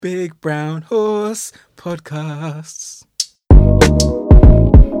Big Brown Horse Podcasts.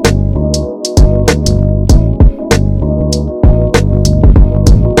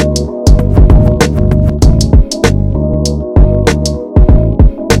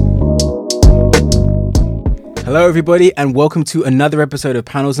 Hello everybody and welcome to another episode of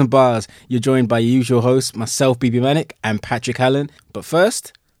Panels and Bars. You're joined by your usual hosts, myself, BB Manic, and Patrick Allen. But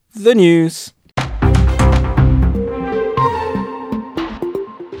first, the news.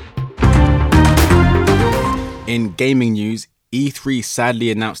 In gaming news, E3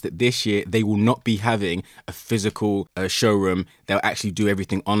 sadly announced that this year they will not be having a physical showroom. They'll actually do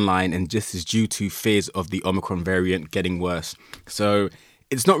everything online, and this is due to fears of the Omicron variant getting worse. So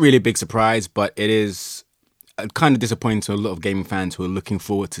it's not really a big surprise, but it is kind of disappointing to a lot of gaming fans who are looking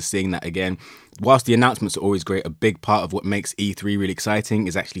forward to seeing that again. Whilst the announcements are always great, a big part of what makes E3 really exciting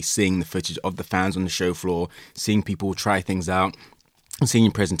is actually seeing the footage of the fans on the show floor, seeing people try things out, and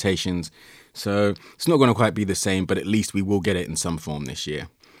seeing presentations. So it's not going to quite be the same, but at least we will get it in some form this year.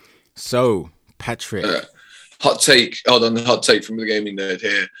 So, Patrick. Hot take from the gaming nerd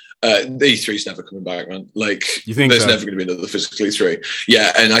here. The E3's never coming back, man. Like, you think there's so? Never going to be another physical E3.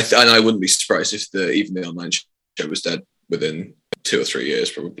 Yeah, and I wouldn't be surprised if even the online show was dead within 2 or 3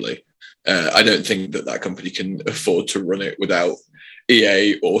 years, probably. I don't think that company can afford to run it without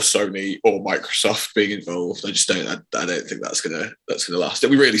EA or Sony or Microsoft being involved. I don't think that's gonna last.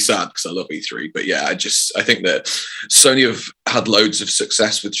 It'll be really sad because I love E3, but yeah, I think that Sony have had loads of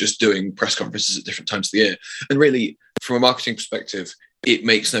success with just doing press conferences at different times of the year, and really from a marketing perspective, it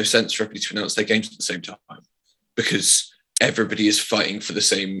makes no sense for everybody to announce their games at the same time because everybody is fighting for the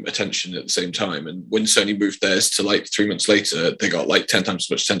same attention at the same time. And when Sony moved theirs to like 3 months later, they got like 10 times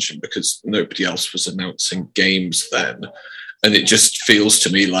as much attention because nobody else was announcing games then. And it just feels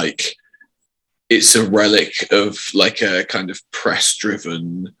to me like it's a relic of like a kind of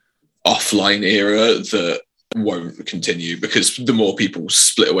press-driven offline era that won't continue, because the more people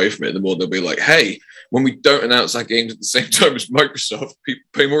split away from it, the more they'll be like, hey, when we don't announce our games at the same time as Microsoft, people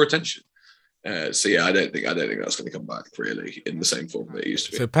pay more attention. So yeah, I don't think that's going to come back really in the same form that it used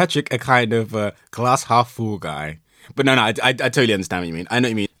to be. So Patrick, a kind of glass half full guy. But no, I totally understand what you mean. I know what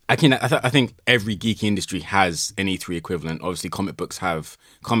you mean. I think every geeky industry has an E3 equivalent. Obviously, comic books have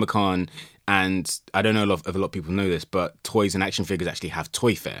Comic-Con, and I don't know if a lot of people know this, but toys and action figures actually have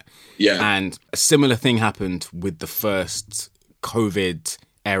Toy Fair. Yeah. And a similar thing happened with the first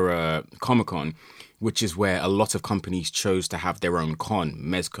COVID-era Comic-Con, which is where a lot of companies chose to have their own con,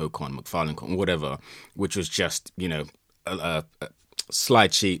 Mezco Con, McFarlane Con, whatever, which was just, a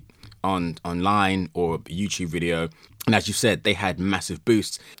slide sheet online or a YouTube video. And as you said, they had massive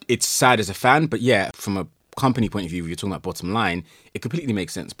boosts. It's sad as a fan, but yeah, from a company point of view, if you're talking about bottom line, it completely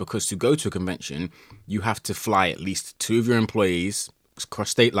makes sense, because to go to a convention, you have to fly at least 2 of your employees across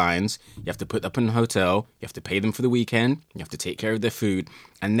state lines. You have to put up in a hotel. You have to pay them for the weekend. You have to take care of their food.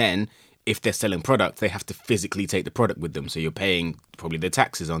 And then if they're selling product, they have to physically take the product with them. So you're paying probably the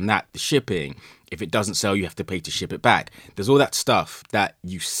taxes on that, the shipping. If it doesn't sell, you have to pay to ship it back. There's all that stuff that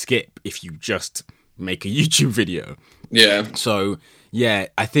you skip if you just make a YouTube video. Yeah. So, yeah,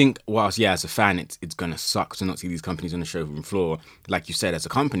 I think whilst, as a fan, it's going to suck to not see these companies on the showroom floor. Like you said, as a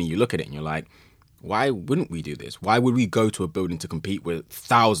company, you look at it and you're like, why wouldn't we do this? Why would we go to a building to compete with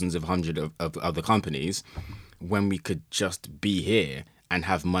thousands of hundreds of other companies when we could just be here and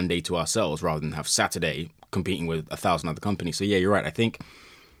have Monday to ourselves rather than have Saturday competing with 1,000 other companies? So yeah, you're right. I think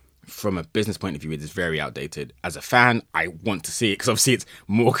from a business point of view, it is very outdated. As a fan, I want to see it because obviously it's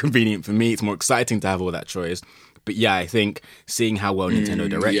more convenient for me. It's more exciting to have all that choice. But yeah, I think seeing how well Nintendo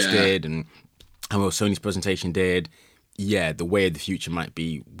Direct did and how well Sony's presentation did, yeah, the way of the future might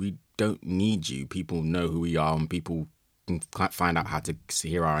be, we don't need you. People know who we are and people can find out how to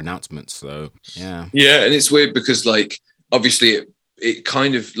hear our announcements. So yeah. Yeah, and it's weird because like, obviously it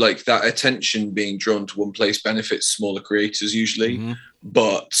kind of like that attention being drawn to one place benefits smaller creators usually,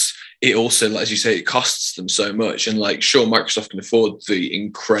 but it also, as you say, it costs them so much. And like, sure, Microsoft can afford the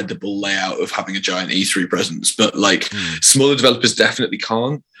incredible layout of having a giant E3 presence, but like smaller developers definitely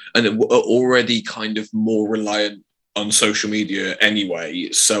can't, and are already kind of more reliant on social media anyway.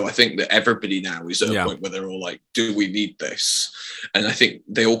 So I think that everybody now is at a point where they're all like, do we need this? And I think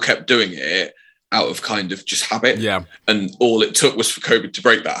they all kept doing it out of kind of just habit. Yeah. And all it took was for COVID to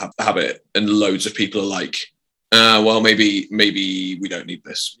break that habit. And loads of people are like, well, maybe we don't need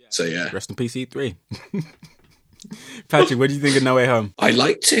this. So yeah. Rest in peace, E3. Patrick, what do you think of No Way Home? I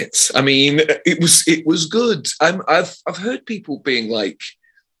liked it. I mean, it was good. I've heard people being like,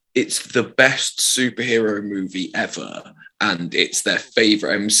 it's the best superhero movie ever. and it's their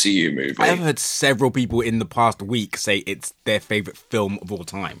favorite MCU movie. I've heard several people in the past week say it's their favorite film of all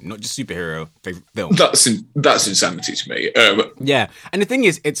time, not just superhero favorite film. That's insanity to me. Yeah, and the thing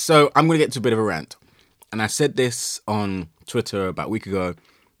is, it's so I'm going to get to a bit of a rant, and I said this on Twitter about a week ago.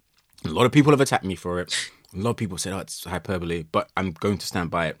 A lot of people have attacked me for it. A lot of people said, "Oh, it's hyperbole," but I'm going to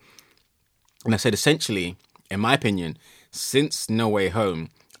stand by it. And I said, essentially, in my opinion, since No Way Home,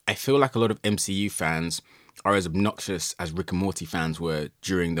 I feel like a lot of MCU fans are as obnoxious as Rick and Morty fans were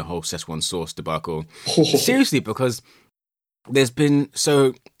during the whole Szechuan sauce debacle. Seriously, because there's been...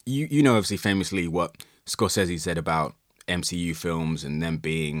 So, you know, obviously, famously, what Scorsese said about MCU films and them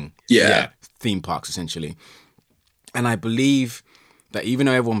being theme parks, essentially. And I believe that even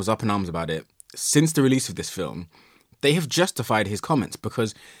though everyone was up in arms about it, since the release of this film, they have justified his comments,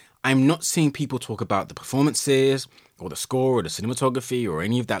 because I'm not seeing people talk about the performances or the score or the cinematography or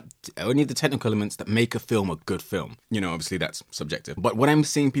any of the technical elements that make a film a good film. You know, obviously that's subjective. But what I'm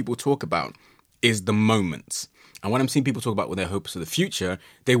seeing people talk about is the moments. And when I'm seeing people talk about what their hopes for the future,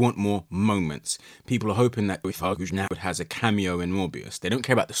 they want more moments. People are hoping that if Argush now has a cameo in Morbius, they don't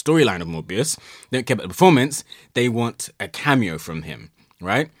care about the storyline of Morbius, they don't care about the performance, they want a cameo from him,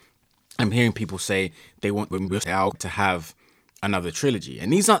 right? I'm hearing people say they want Morbius to have another trilogy.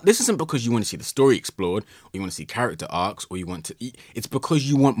 And this isn't because you want to see the story explored, or you want to see character arcs, or you want to... It's because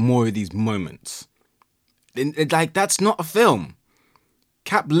you want more of these moments. Like, that's not a film.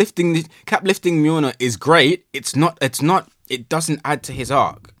 Cap lifting Mjolnir is great. It doesn't add to his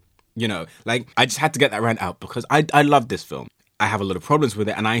arc. You know, like, I just had to get that rant out because I love this film. I have a lot of problems with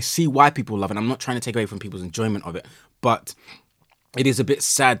it, and I see why people love it. I'm not trying to take away from people's enjoyment of it, but it is a bit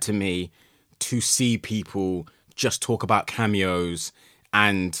sad to me to see people just talk about cameos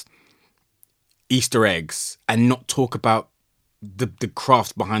and Easter eggs and not talk about the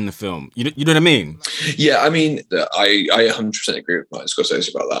craft behind the film. You know what I mean? Yeah, I mean, I 100% agree with Martin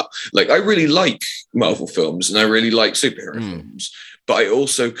Scorsese about that. Like, I really like Marvel films and I really like superhero films, but I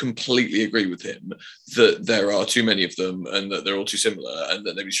also completely agree with him that there are too many of them and that they're all too similar and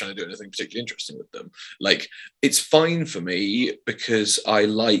that nobody's trying to do anything particularly interesting with them. Like, it's fine for me because I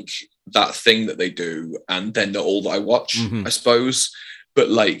like that thing that they do and they're not all that I watch, I suppose. But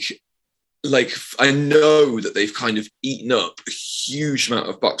like I know that they've kind of eaten up a huge amount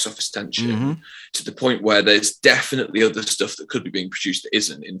of box office attention to the point where there's definitely other stuff that could be being produced that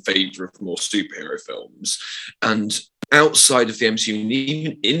isn't, in favor of more superhero films. And outside of the MCU and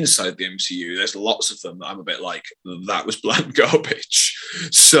even inside the MCU, there's lots of them that I'm a bit like, that was bland garbage.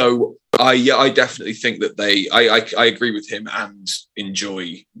 So I definitely think that I agree with him and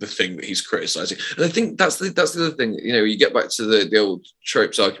enjoy the thing that he's criticizing. And I think that's the other thing, you know, you get back to the old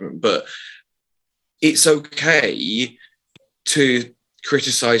tropes argument, but it's okay to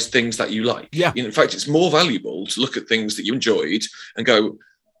criticize things that you like. Yeah. You know, in fact, it's more valuable to look at things that you enjoyed and go,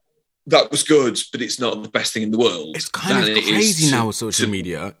 that was good, but it's not the best thing in the world. It's kind of crazy now with social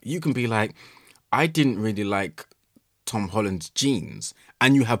media. You can be like, I didn't really like Tom Holland's jeans.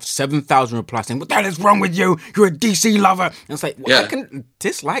 And you have 7,000 replies saying, what the hell is wrong with you? You're a DC lover. And it's like, well, I can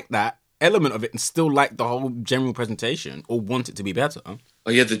dislike that element of it and still like the whole general presentation or want it to be better. Oh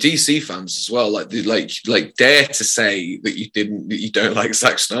yeah, the DC fans as well. Like dare to say that you don't like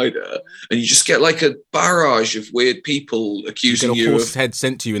Zack Snyder, and you just get like a barrage of weird people accusing you of a horse's head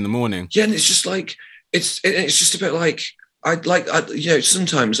sent to you in the morning. Yeah, and it's just like it's just a bit like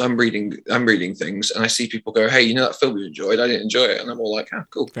sometimes I'm reading things and I see people go, hey, you know that film you enjoyed? I didn't enjoy it, and I'm all like,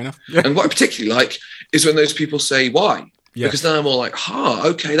 cool, fair enough. Yeah. And what I particularly like is when those people say why. Yes. Because then I'm all like,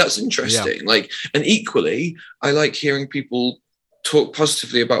 okay, that's interesting. Yeah. Like, and equally, I like hearing people talk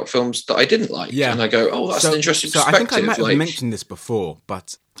positively about films that I didn't like. Yeah. And I go, oh, that's an interesting perspective. I think I might have mentioned this before,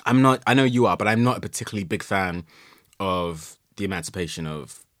 but I know you are, but I'm not a particularly big fan of The Emancipation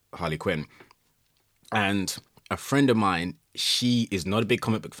of Harley Quinn. And a friend of mine, she is not a big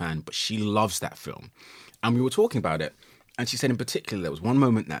comic book fan, but she loves that film. And we were talking about it, and she said in particular, there was one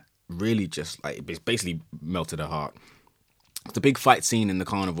moment that really just like basically melted her heart. It's a big fight scene in the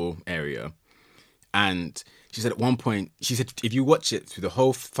carnival area. And she said at one point, she said, if you watch it through the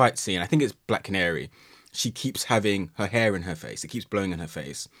whole fight scene, I think it's Black Canary, she keeps having her hair in her face. It keeps blowing in her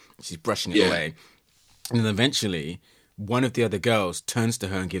face. She's brushing it away. And then eventually, one of the other girls turns to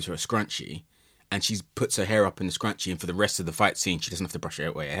her and gives her a scrunchie. And she puts her hair up in the scrunchie. And for the rest of the fight scene, she doesn't have to brush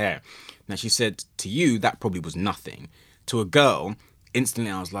away her hair. Now, she said, to you, that probably was nothing. To a girl,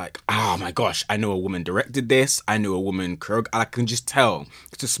 instantly I was like, oh my gosh, I know a woman directed this. I know a woman choreographed. I can just tell.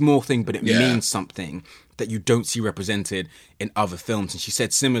 It's a small thing, but it means something that you don't see represented in other films. And she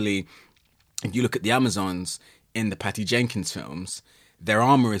said similarly, if you look at the Amazons in the Patty Jenkins films, their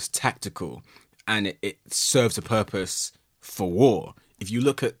armor is tactical and it serves a purpose for war. If you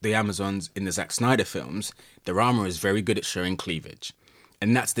look at the Amazons in the Zack Snyder films, their armor is very good at showing cleavage.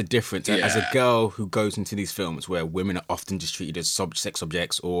 And that's the difference. Yeah. As a girl who goes into these films where women are often just treated as sex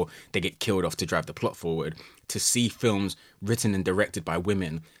objects or they get killed off to drive the plot forward, to see films written and directed by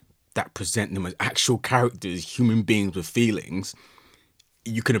women that present them as actual characters, human beings with feelings,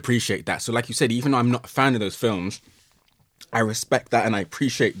 you can appreciate that. So like you said, even though I'm not a fan of those films, I respect that and I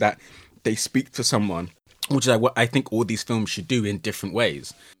appreciate that they speak to someone, which is what I think all these films should do in different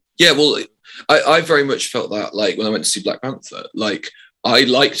ways. Yeah, well, I very much felt that, like, when I went to see Black Panther, like, I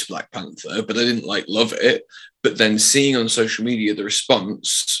liked Black Panther, but I didn't love it. But then seeing on social media the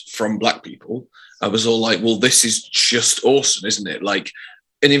response from Black people, I was all like, well, this is just awesome, isn't it? Like,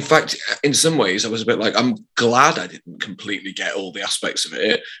 and in fact, in some ways, I was a bit like, I'm glad I didn't completely get all the aspects of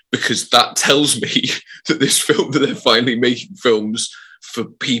it, because that tells me that this film, that they're finally making films for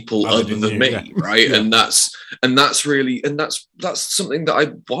people other than me, yeah. Right? Yeah. And that's really, and that's something that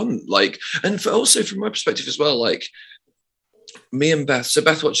I want. Like, and also from my perspective as well, like, me and Beth, so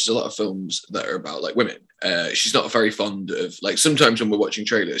Beth watches a lot of films that are about like women. She's not very fond of, like, sometimes when we're watching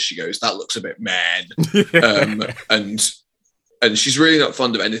trailers, she goes, that looks a bit man. And she's really not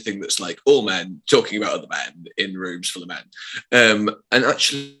fond of anything that's like all men talking about other men in rooms full of men. And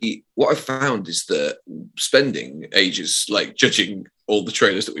actually what I've found is that spending ages like judging all the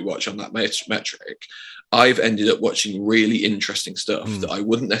trailers that we watch on that metric, I've ended up watching really interesting stuff that I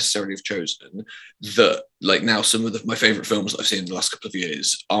wouldn't necessarily have chosen, that like now some of my favorite films that I've seen in the last couple of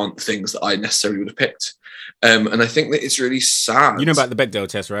years aren't things that I necessarily would have picked. And I think that it's really sad. You know about the Bechdel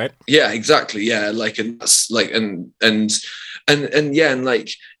test, right? Yeah, exactly. Yeah. Like, and that's like, and yeah. And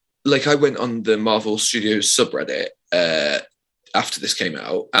like I went on the Marvel Studios subreddit, after this came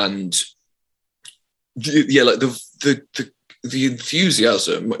out, and yeah, like the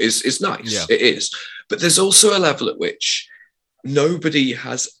enthusiasm is nice. Yeah. It is. But there's also a level at which nobody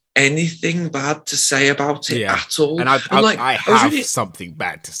has anything bad to say about it at all. And I have something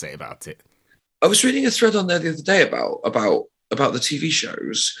bad to say about it. I was reading a thread on there the other day about the TV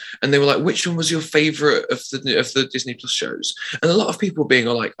shows, and they were like, which one was your favorite of the Disney Plus shows? And a lot of people being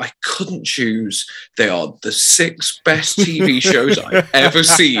like, I couldn't choose. They are the 6 best TV shows I've ever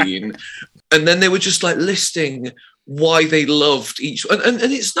seen. And then they were just like listing why they loved each one. And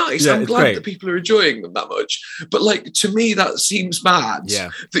it's nice. Yeah, I'm glad that people are enjoying them that much. But like, to me, that seems mad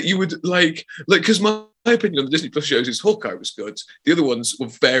that you would like, because my opinion on the Disney Plus shows is Hawkeye was good. The other ones were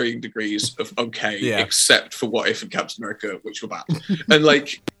varying degrees of okay, except for What If and Captain America, which were bad. And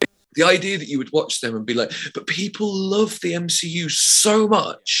like, the idea that you would watch them and be like, but people love the MCU so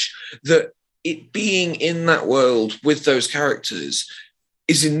much that it being in that world with those characters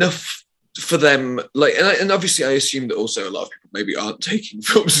is enough for them. Like, and obviously I assume that also a lot of people maybe aren't taking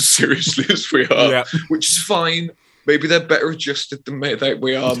films as seriously as we are, which is fine. Maybe they're better adjusted than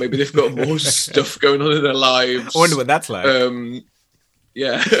we are. Maybe they've got more stuff going on in their lives. I wonder what that's like.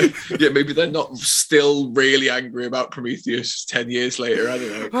 Yeah, maybe they're not still really angry about Prometheus 10 years later. I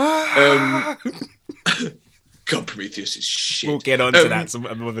don't know. God, Prometheus is shit. We'll get on to that some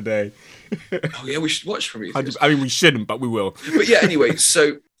other day. Oh yeah, we should watch Prometheus. I mean, we shouldn't, but we will. But yeah, anyway,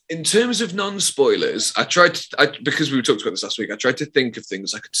 so in terms of non-spoilers, because we talked about this last week, I tried to think of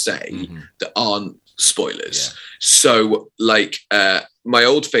things I could say that aren't spoilers. Yeah. So, like, my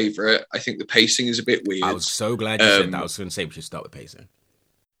old favourite, I think the pacing is a bit weird. I was so glad you said that. I was going to say we should start with pacing.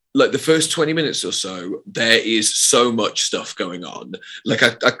 Like, the first 20 minutes or so, there is so much stuff going on. Like,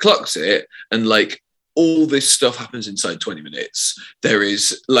 I clocked it, and, like, all this stuff happens inside 20 minutes. There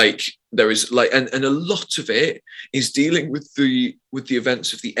is and a lot of it is dealing with the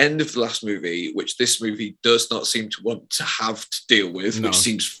events of the end of the last movie, which this movie does not seem to want to have to deal with, which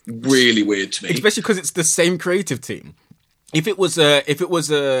seems really weird to me. Especially because it's the same creative team. If it was a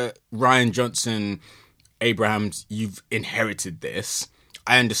Rian Johnson, Abrams, you've inherited this.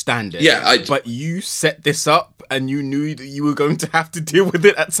 I understand it. Yeah, but you set this up and you knew that you were going to have to deal with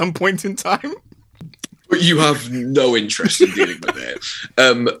it at some point in time. But you have no interest in dealing with it.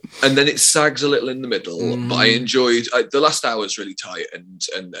 And then it sags a little in the middle. But I enjoyed the last hour was really tight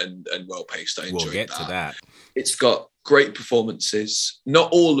and well paced. I enjoyed that. We'll get to that. It's got great performances.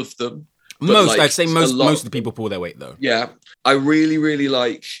 Not all of them. I'd say most of the people pull their weight though. Yeah. I really, really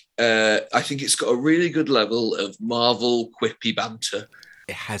like I think it's got a really good level of Marvel quippy banter.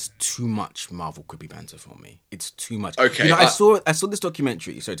 It has too much Marvel quippy banter for me. It's too much. Okay. You know, I saw this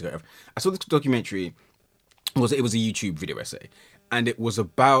documentary. Sorry to go over. I saw this documentary. It was a YouTube video essay, and it was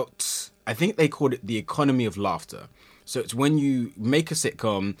about, I think they called it the economy of laughter. So it's when you make a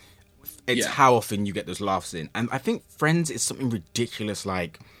sitcom, it's how often you get those laughs in. And I think Friends is something ridiculous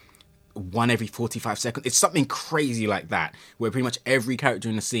like one every 45 seconds. It's something crazy like that, where pretty much every character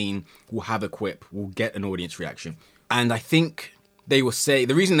in the scene will have a quip, will get an audience reaction. And I think they will say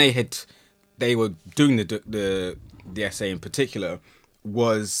the reason they were doing the essay in particular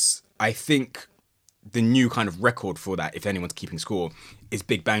was, I think, the new kind of record for that, if anyone's keeping score, is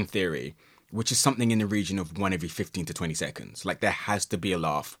Big Bang Theory, which is something in the region of one every 15 to 20 seconds. Like, there has to be a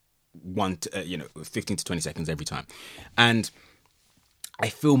laugh 15 to 20 seconds every time. And I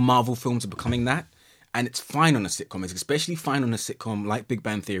feel Marvel films are becoming that. And it's fine on a sitcom. It's especially fine on a sitcom like Big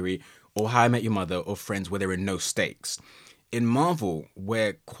Bang Theory or How I Met Your Mother or Friends, where there are no stakes. In Marvel,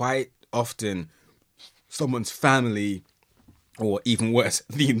 where quite often someone's family, or even worse,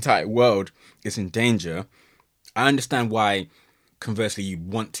 the entire world is in danger, I understand why, conversely, you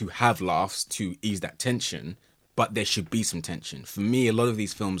want to have laughs to ease that tension, but there should be some tension. For me, a lot of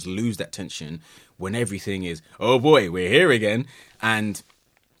these films lose that tension when everything is, oh boy, we're here again. And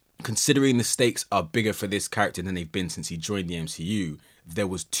considering the stakes are bigger for this character than they've been since he joined the MCU, there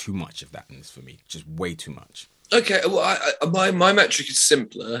was too much of that in this for me. Just way too much. Okay, well, my metric is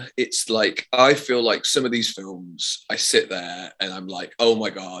simpler. It's like, I feel like some of these films, I sit there and I'm like, oh my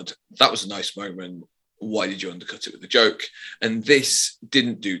God, that was a nice moment. Why did you undercut it with a joke? And this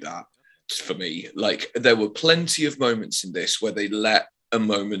didn't do that for me. Like, there were plenty of moments in this where they let a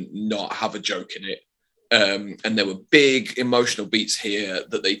moment not have a joke in it. And there were big emotional beats here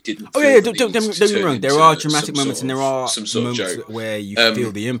that they didn't. Oh yeah, don't get me wrong. There are dramatic moments and there are moments where you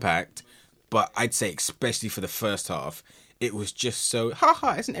feel the impact. But I'd say, especially for the first half, it was just so,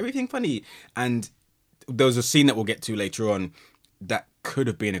 haha, isn't everything funny? And there was a scene that we'll get to later on that could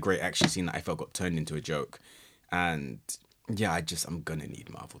have been a great action scene that I felt got turned into a joke. And yeah, I'm going to need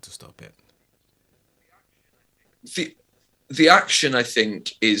Marvel to stop it. The action, I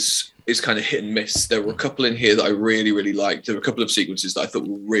think, is kind of hit and miss. There were a couple in here that I really, really liked. There were a couple of sequences that I thought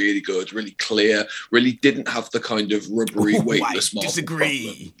were really good, really clear, really didn't have the kind of rubbery, weightless Marvel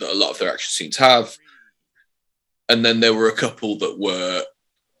problem that a lot of their action scenes have. And then there were a couple that were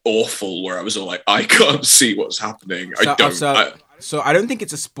awful, where I was all like, I can't see what's happening. So I don't think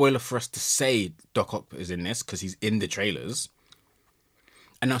it's a spoiler for us to say Doc Ock is in this, because he's in the trailers.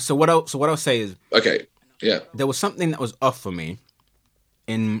 And now, so what I'll say is, okay, yeah, there was something that was off for me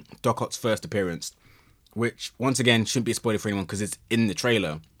in Doc Ock's first appearance, which once again shouldn't be a spoiler for anyone because it's in the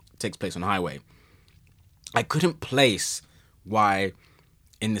trailer. It takes place on a highway. I couldn't place why,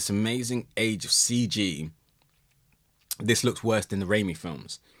 in this amazing age of CG, this looks worse than the Raimi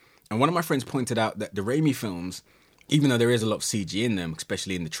films. And one of my friends pointed out that the Raimi films, even though there is a lot of CG in them,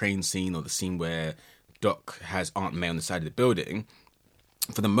 especially in the train scene or the scene where Doc has Aunt May on the side of the building,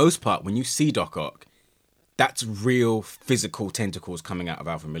 for the most part, when you see Doc Ock, that's real physical tentacles coming out of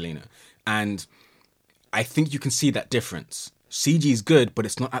Alfred Molina. And I think you can see that difference. CG is good, but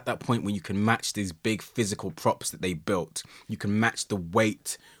it's not at that point when you can match these big physical props that they built. You can match the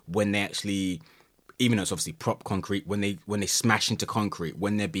weight when they actually, even though it's obviously prop concrete, when they smash into concrete,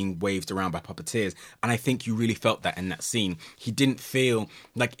 when they're being waved around by puppeteers. And I think you really felt that in that scene. He didn't feel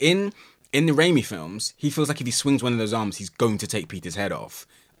like in the Raimi films, he feels like if he swings one of those arms, he's going to take Peter's head off.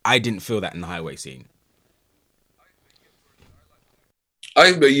 I didn't feel that in the highway scene.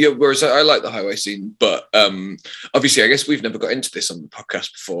 Whereas I like the highway scene, but obviously I guess we've never got into this on the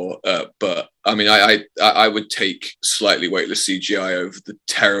podcast before. But I mean, I would take slightly weightless CGI over the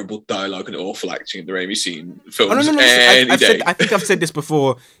terrible dialogue and awful acting in the Raimi scene films any day. I think I've said this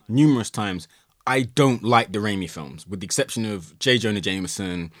before numerous times. I don't like the Raimi films, with the exception of J. Jonah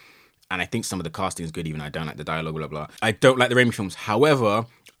Jameson, and I think some of the casting is good, even though I don't like the dialogue, blah, blah. I don't like the Raimi films. However,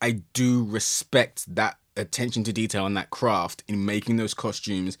 I do respect that attention to detail and that craft in making those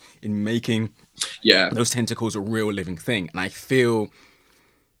costumes, in making those tentacles a real living thing. And I feel,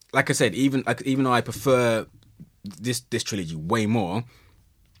 like I said, even though I prefer this trilogy way more,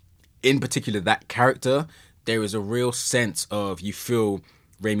 in particular that character, there is a real sense of, you feel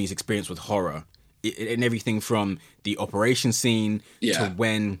Raimi's experience with horror in everything from the operation scene to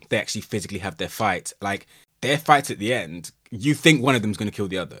when they actually physically have their fight. Like, their fights at the end, you think one of them's going to kill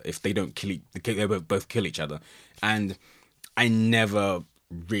the other if they don't they both kill each other. And I never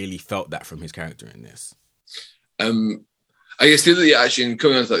really felt that from his character in this. I guess the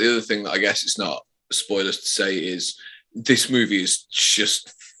coming on to that, the other thing that I guess it's not spoilers to say is this movie is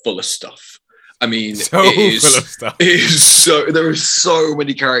just full of stuff. I mean, full of stuff. It is there are so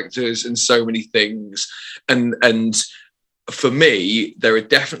many characters and so many things, and for me, there are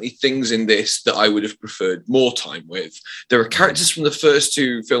definitely things in this that I would have preferred more time with. There are characters from the first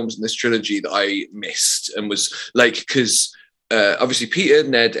two films in this trilogy that I missed and was like, because obviously Peter,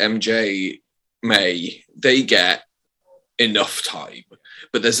 Ned, MJ, May, they get enough time,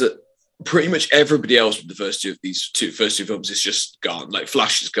 but there's pretty much everybody else with the first two films is just gone. Like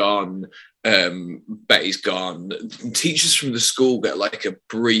Flash is gone, Betty's gone. Teachers from the school get like a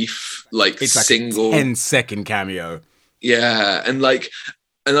brief, like it's single like a 10-second cameo. Yeah, and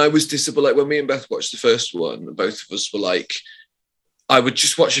I was disappointed. Like when me and Beth watched the first one, both of us were like, I would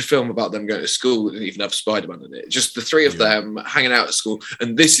just watch a film about them going to school that didn't even have Spider-Man in it. Just the three of them hanging out at school,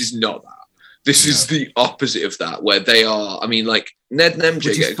 and this is not that. This is the opposite of that, where they are. I mean, like Ned and MJ.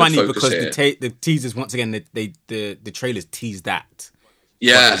 Which is funny because the teasers, once again, the trailers tease that.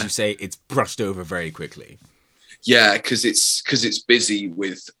 Yeah, but as you say, it's brushed over very quickly. Yeah, because it's busy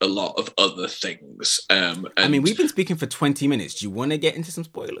with a lot of other things. And I mean, we've been speaking for 20 minutes. Do you want to get into some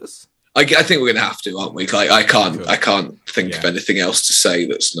spoilers? I think we're going to have to, aren't we? Like, I can't think of anything else to say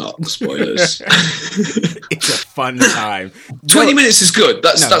that's not spoilers. It's a fun time. 20 minutes is good.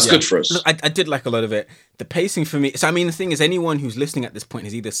 That's good for us. Look, I did like a lot of it. The pacing for me. So I mean, the thing is, anyone who's listening at this point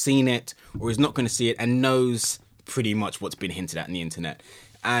has either seen it or is not going to see it and knows pretty much what's been hinted at in the internet.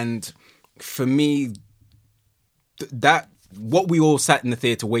 And for me, that what we all sat in the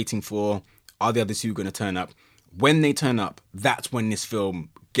theater waiting for, are the other two going to turn up? When they turn up, that's when this film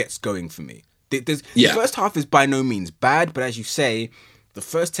gets going for me. The first half is by no means bad, but as you say, the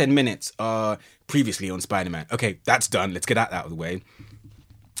first 10 minutes are previously on Spider-Man. Okay, that's done. Let's get that out of the way.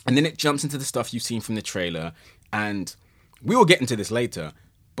 And then it jumps into the stuff you've seen from the trailer, and we will get into this later,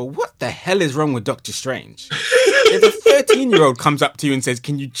 but what the hell is wrong with Doctor Strange? If a 13-year-old comes up to you and says,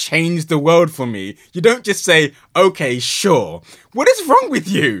 can you change the world for me? You don't just say, okay, sure. What is wrong with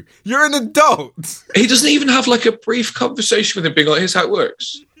you? You're an adult. He doesn't even have like a brief conversation with him being like, here's how it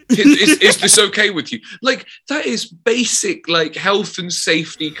works. Is this okay with you? Like, that is basic, like, health and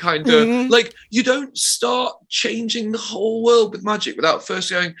safety kind of, like, you don't start changing the whole world with magic without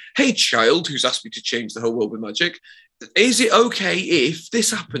first going, hey, child, who's asked me to change the whole world with magic, is it okay if this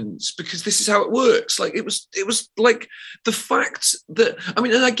happens? Because this is how it works. Like, it was like the fact that, I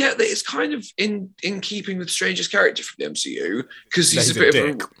mean, and I get that it's kind of in keeping with Strange's character from the MCU, because he's a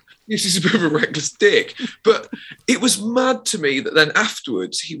bit of a reckless dick. But it was mad to me that then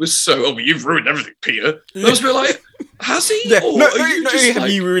afterwards he was so, oh, you've ruined everything, Peter. And I was a bit like, has he? Yeah.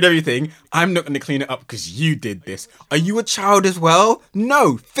 You ruined everything. I'm not going to clean it up because you did this. Are you a child as well?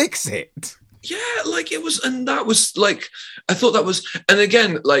 No, fix it. Yeah, like it was, and that was like, I thought that was, and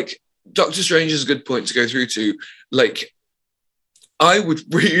again, like Doctor Strange is a good point to go through to. Like, I would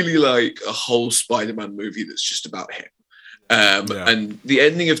really like a whole Spider-Man movie that's just about him. And the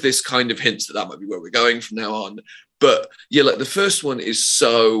ending of this kind of hints that might be where we're going from now on. But yeah, like the first one is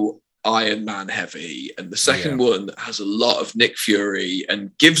so Iron Man heavy, and the second one has a lot of Nick Fury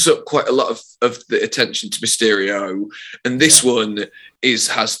and gives up quite a lot of the attention to Mysterio, and this one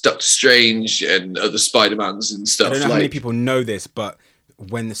has Doctor Strange and other Spider-Mans and stuff. I don't know how many people know this, but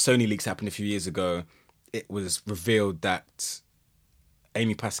when the Sony leaks happened a few years ago, it was revealed that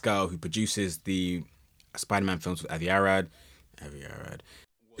Amy Pascal, who produces the Spider-Man films with Avi Arad,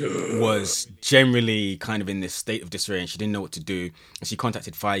 was generally kind of in this state of disarray, and she didn't know what to do. And she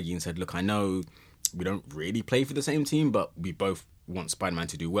contacted Feige and said, look, I know we don't really play for the same team, but we both want Spider-Man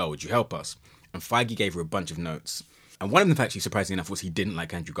to do well. Would you help us? And Feige gave her a bunch of notes. And one of them, actually, surprisingly enough, was he didn't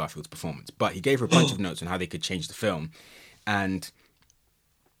like Andrew Garfield's performance. But he gave her a bunch of notes on how they could change the film. And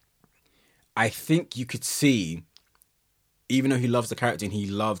I think you could see, even though he loves the character and he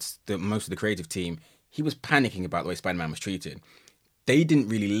loved most of the creative team, he was panicking about the way Spider-Man was treated. They didn't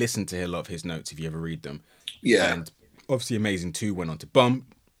really listen to a lot of his notes, if you ever read them. Yeah. And obviously Amazing 2 went on to bomb.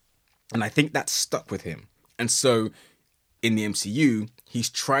 And I think that stuck with him. And so in the MCU, he's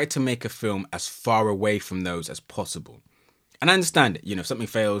tried to make a film as far away from those as possible. And I understand it. You know, if something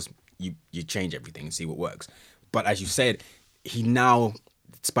fails, you change everything and see what works. But as you said,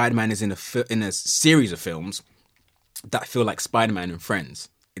 Spider-Man is in a series of films that feel like Spider-Man and Friends.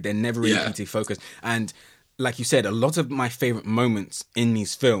 They're never really completely focused. And like you said, a lot of my favorite moments in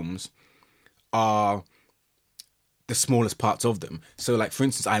these films are the smallest parts of them. So, like, for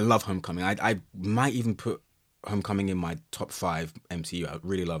instance, I love Homecoming. I might even put Homecoming in my top 5 MCU. I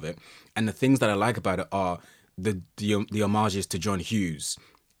really love it. And the things that I like about it are the homages to John Hughes.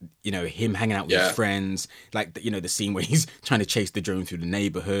 You know, him hanging out with his friends. Like, the scene where he's trying to chase the drone through the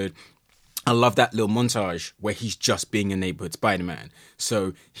neighborhood. I love that little montage where he's just being a neighborhood Spider-Man.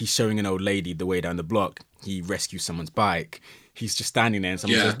 So he's showing an old lady the way down the block. He rescues someone's bike. He's just standing there and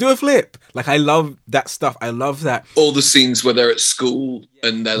someone says, do a flip. Like, I love that stuff. I love that. All the scenes where they're at school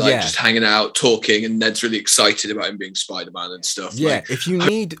and they're like just hanging out, talking, and Ned's really excited about him being Spider-Man and stuff. Yeah, like, if you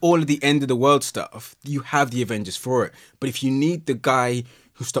need all of the end of the world stuff, you have the Avengers for it. But if you need the guy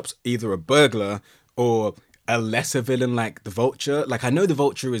who stops either a burglar or a lesser villain like the Vulture. Like, I know the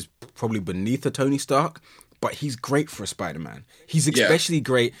Vulture is probably beneath a Tony Stark, but he's great for a Spider-Man. He's especially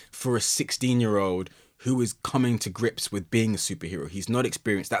great for a 16-year-old who is coming to grips with being a superhero. He's not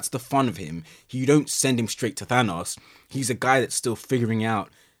experienced. That's the fun of him. You don't send him straight to Thanos. He's a guy that's still figuring out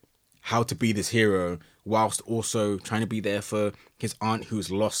how to be this hero whilst also trying to be there for his aunt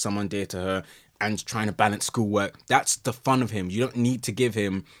who's lost someone dear to her and trying to balance schoolwork. That's the fun of him. You don't need to give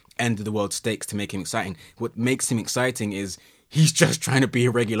him end of the world stakes to make him exciting. What makes him exciting is he's just trying to be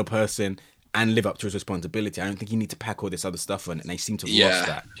a regular person and live up to his responsibility. I don't think you need to pack all this other stuff on it, and they seem to have lost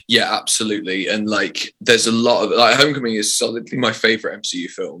that. Yeah, absolutely. And like, there's a lot of like, Homecoming is solidly my favorite MCU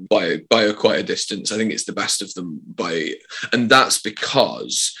film by quite a distance. I think it's the best of them and that's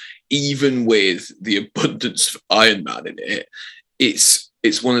because even with the abundance of Iron Man in it,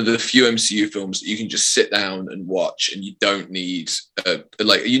 it's one of the few MCU films that you can just sit down and watch, and you don't need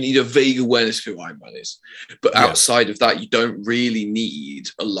you need a vague awareness of who Iron Man is, but outside of that, you don't really need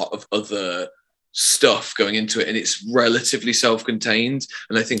a lot of other stuff going into it, and it's relatively self-contained.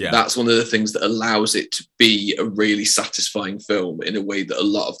 And I think that's one of the things that allows it to be a really satisfying film in a way that a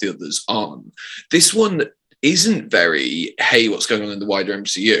lot of the others aren't. This one isn't very, hey, what's going on in the wider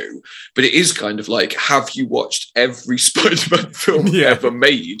MCU? But it is kind of like, have you watched every Spider-Man film ever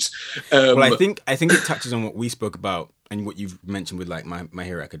made? Well, I think it touches on what we spoke about and what you've mentioned with like My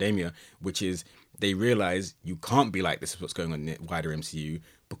Hero Academia, which is they realize you can't be like, this is what's going on in the wider MCU,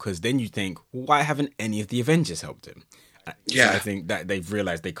 because then you think, well, why haven't any of the Avengers helped him? So I think that they've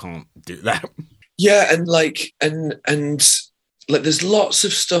realized they can't do that. Yeah, and like, and like, there's lots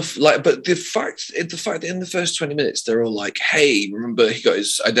of stuff like, but the fact that in the first 20 minutes they're all like, hey, remember he got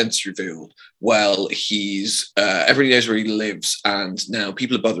his identity revealed? Well, he's everybody knows where he lives, and now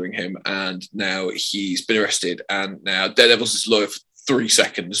people are bothering him, and now he's been arrested, and now Daredevil's his lawyer for 3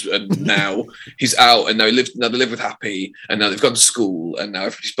 seconds, and now he's out, and now they live with Happy, and now they've gone to school, and now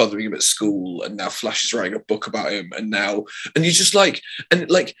everybody's bothering him at school, and now Flash is writing a book about him, and you're just like, and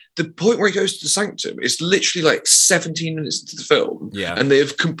like the point where he goes to the Sanctum is literally like 17 minutes into the film, and they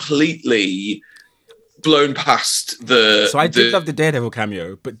have completely blown past the. So I did love the Daredevil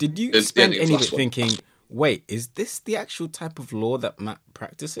cameo, but did you spend any of it thinking, wait, is this the actual type of law that Matt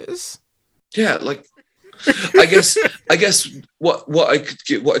practices? Yeah, like. I guess what I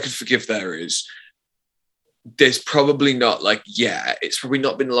could forgive there is there's probably not like, it's probably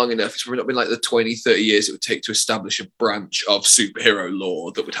not been long enough. It's probably not been like the 20, 30 years it would take to establish a branch of superhero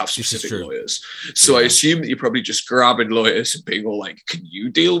law that would have specific lawyers. So I assume that you're probably just grabbing lawyers and being all like, can you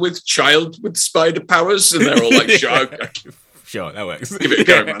deal with child with spider powers? And they're all like, sure, sure, that works. Give it a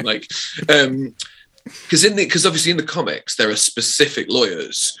go, man. Like, because obviously in the comics there are specific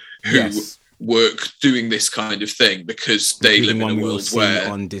lawyers who work doing this kind of thing because they live in a world where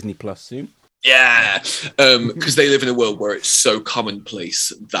on Disney Plus soon. Because they live in a world where it's so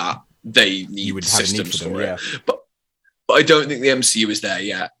commonplace that they need systems for it. But I don't think the MCU is there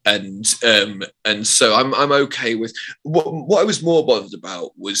yet, and so I'm okay with what I was more bothered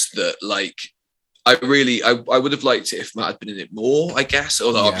about was that, like, I would have liked it if Matt had been in it more, I guess.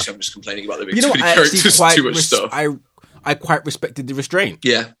 Although obviously I'm just complaining about the big characters too much stuff. I quite respected the restraint.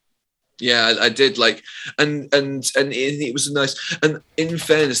 Yeah, I did, like, and it was nice. And in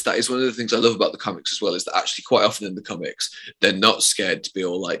fairness, that is one of the things I love about the comics as well, is that actually quite often in the comics, they're not scared to be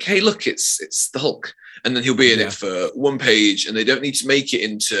all like, hey, look, it's the Hulk. And then he'll be in it for one page, and they don't need to make it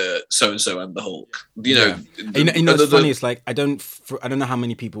into so-and-so and the Hulk. You know, what's funny? It's like, I don't know how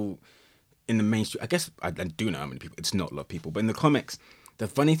many people in the mainstream, I guess I do know how many people, it's not a lot of people, but in the comics, the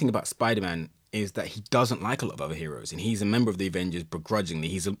funny thing about Spider-Man is that he doesn't like a lot of other heroes, and he's a member of the Avengers begrudgingly.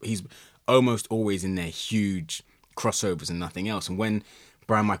 He's almost always in their huge crossovers and nothing else. And when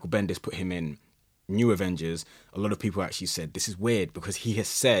Brian Michael Bendis put him in New Avengers, a lot of people actually said, this is weird, because he has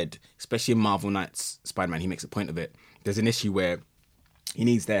said, especially in Marvel Knights Spider-Man, he makes a point of it, there's an issue where he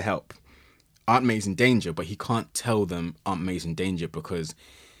needs their help. Aunt May's in danger, but he can't tell them Aunt May's in danger because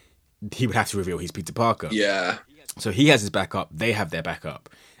he would have to reveal he's Peter Parker. Yeah. So he has his backup, they have their backup.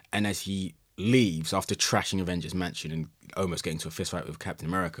 And as he leaves after trashing Avengers Mansion and almost getting to a fist fight with Captain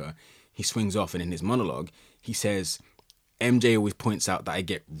America, he swings off, and in his monologue, he says, MJ always points out that I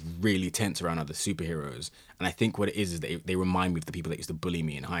get really tense around other superheroes. And I think what it is they remind me of the people that used to bully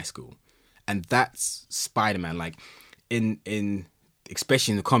me in high school. And that's Spider-Man. Like, in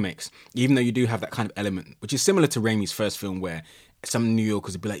especially in the comics, even though you do have that kind of element, which is similar to Raimi's first film, where some New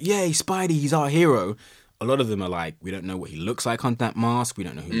Yorkers would be like, yay, Spidey, he's our hero. A lot of them are like, we don't know what he looks like on that mask. We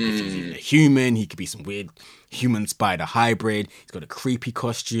don't know if he's even a human. He could be some weird human-spider hybrid. He's got a creepy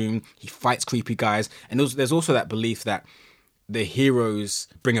costume. He fights creepy guys. And there's also that belief that the heroes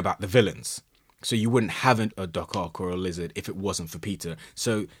bring about the villains. So you wouldn't have a Doc Ock or a Lizard if it wasn't for Peter.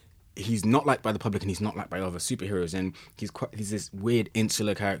 So he's not liked by the public and he's not liked by other superheroes, and he's this weird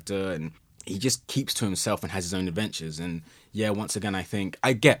insular character, and he just keeps to himself and has his own adventures. And yeah, once again, I think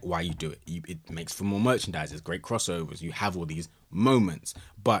I get why you do it. It makes for more merchandise. There's great crossovers. You have all these moments,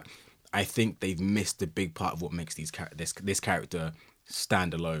 but I think they've missed a big part of what makes this character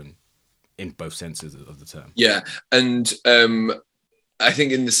stand alone in both senses of the term. Yeah, and I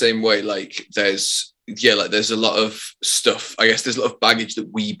think in the same way, like there's a lot of stuff. I guess there's a lot of baggage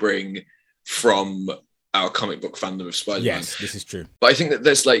that we bring from our comic book fandom of Spider-Man. Yes, this is true. But I think that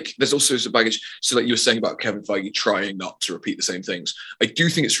there's also some baggage. So like you were saying about Kevin Feige trying not to repeat the same things. I do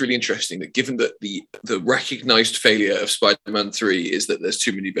think it's really interesting that given that the recognized failure of Spider-Man 3 is that there's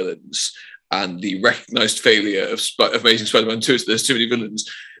too many villains, and the recognized failure of Amazing Spider-Man 2 is that there's too many villains.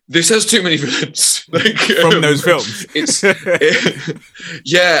 This has too many villains from those films.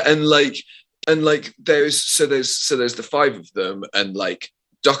 Yeah, and there's the 5 of them, and like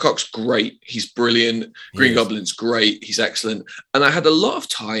Doc Ock's great, he's brilliant. Green Goblin's great, he's excellent. And I had a lot of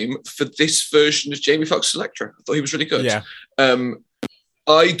time for this version of Jamie Foxx's Electro. I thought he was really good. Yeah.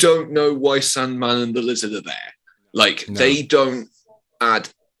 I don't know why Sandman and the Lizard are there. Like they don't add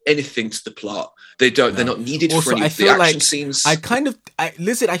anything to the plot. They don't. No. They're not needed also, for any of the action scenes.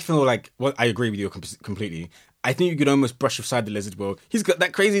 Lizard. I feel like. Well, I agree with you completely. I think you could almost brush aside the lizard. Well, he's got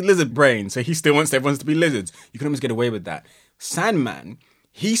that crazy lizard brain, so he still wants everyone to be lizards. You can almost get away with that. Sandman,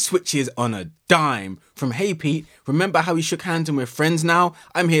 he switches on a dime from, hey, Pete, remember how we shook hands and we're friends now?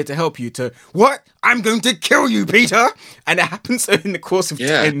 I'm here to help you, to, what? I'm going to kill you, Peter! And it happens in the course of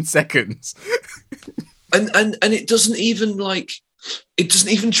 10 seconds. and it doesn't even,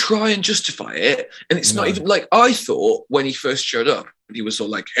 try and justify it. And it's not even, I thought when he first showed up, and he was all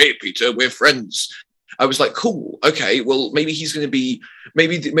like, hey, Peter, we're friends. I was like, cool, okay, well, maybe he's going to be,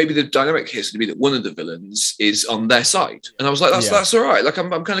 maybe the dynamic here is going to be that one of the villains is on their side. And I was like, that's all right. Like, I'm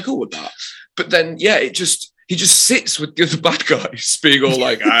kind of cool with that. But then, he just sits with the other bad guys being all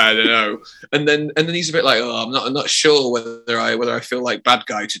like, I don't know. And then he's a bit like, oh, I'm not sure whether I feel like bad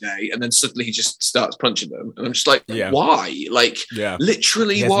guy today. And then suddenly he just starts punching them. And I'm just like, why? Like,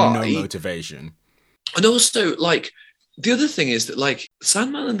 literally why? No motivation. And also, like, the other thing is that, like,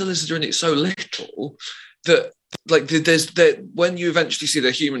 Sandman and the Lizard are in it so little that, like, when you eventually see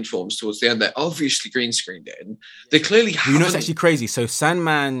their human forms towards the end, they're obviously green screened in. They clearly haven't. You know, it's actually crazy. So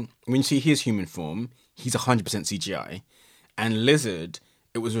Sandman, when you see his human form, he's 100% CGI. And Lizard,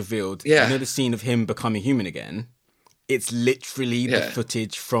 it was revealed, you know the scene of him becoming human again? It's literally the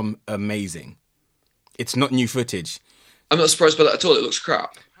footage from Amazing. It's not new footage. I'm not surprised by that at all. It looks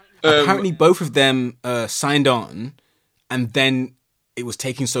crap. Apparently both of them signed on, and then it was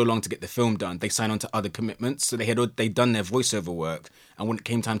taking so long to get the film done. They signed on to other commitments. So they'd done their voiceover work. And when it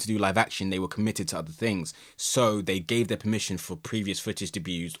came time to do live action, they were committed to other things. So they gave their permission for previous footage to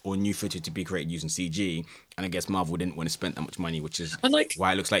be used or new footage to be created using CG. And I guess Marvel didn't want to spend that much money, which is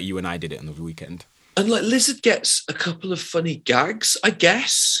why it looks like you and I did it on the weekend. And like Lizard gets a couple of funny gags, I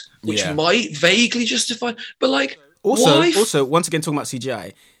guess, which might vaguely justify. But like, also, once again, talking about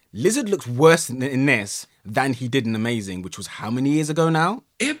CGI, Lizard looks worse in this than he did in Amazing, which was how many years ago now?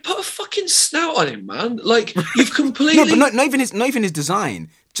 It put a fucking snout on him, man. Like, you've completely... No, but not even his design.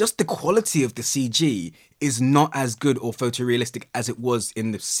 Just the quality of the CG is not as good or photorealistic as it was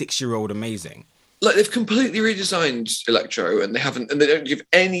in the 6-year-old Amazing. Like, they've completely redesigned Electro, and they don't give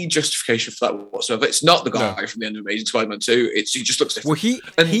any justification for that whatsoever. It's not the guy from the end of Amazing Spider-Man 2. He just looks different.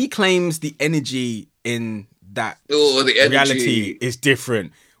 Well, he claims the energy in that reality is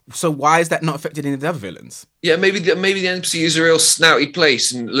different. So why is that not affected any of the other villains? Yeah, maybe the MCU is a real snouty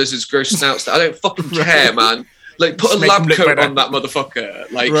place and Lizard's gross snouts. I don't fucking care, man. Like, put a lab coat on that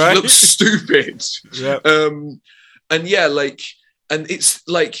motherfucker. Like, he looks stupid. Yep. And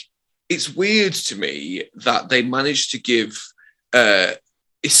it's weird to me that they managed to give,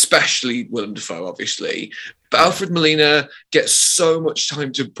 especially Willem Dafoe, obviously, but Alfred Molina gets so much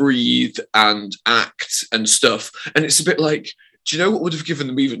time to breathe and act and stuff. And it's a bit like, do you know what would have given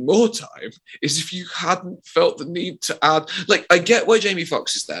them even more time is if you hadn't felt the need to add... Like, I get why Jamie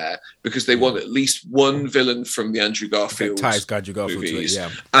Foxx is there, because they want at least one villain from the Andrew Garfield movies,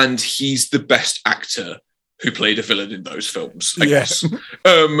 and he's the best actor who played a villain in those films, I guess.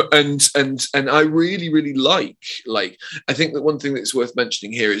 And I really, really like, I think that one thing that's worth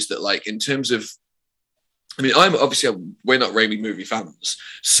mentioning here is that, like, in terms of... I mean, we're not Raimi movie fans.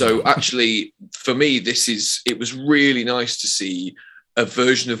 So actually, for me, it was really nice to see a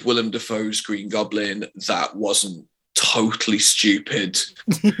version of Willem Dafoe's Green Goblin that wasn't totally stupid.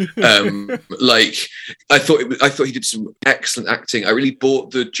 Like I thought he did some excellent acting. I really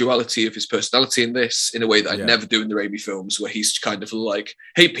bought the duality of his personality in this in a way that I never do in the Raimi films, where he's kind of like,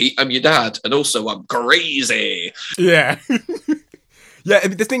 "Hey Pete, I'm your dad, and also I'm crazy." Yeah. Yeah, I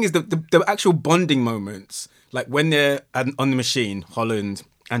mean, the thing is, the actual bonding moments, like when they're on the machine, Holland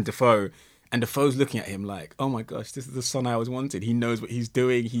and Dafoe, and Defoe's looking at him like, "Oh my gosh, this is the son I always wanted. He knows what he's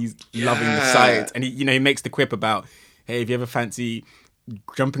doing. He's loving the science." And he makes the quip about, "Hey, if you ever fancy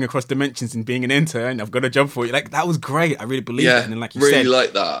jumping across dimensions and being an intern, I've got a job for you." Like, that was great. I really believe it. And then, like you really said,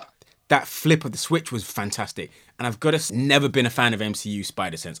 like that flip of the switch was fantastic. And I've got to never been a fan of MCU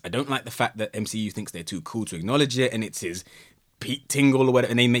Spider-Sense. I don't like the fact that MCU thinks they're too cool to acknowledge it, and it's his Pete Tingle or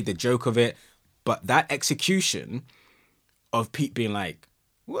whatever, and they make the joke of it. But that execution of Pete being like,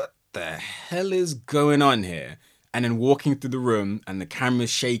 "What the hell is going on here?" And then walking through the room and the camera's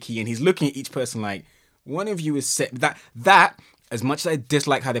shaky and he's looking at each person like, one of you is set. That, as much as I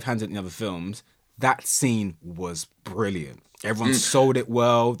dislike how they've handled it in other films, that scene was brilliant. Everyone sold it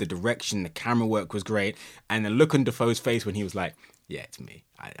well. The direction, the camera work was great. And the look on Defoe's face when he was like, "Yeah, it's me.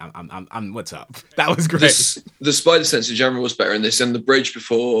 I'm what's up?" That was great. The Spider-Sense in general was better in this, and the bridge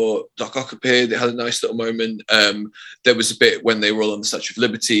before Doc Ock appeared, it had a nice little moment. There was a bit when they were all on the Statue of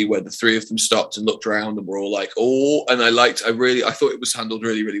Liberty where the three of them stopped and looked around and were all like, "Oh," and I thought it was handled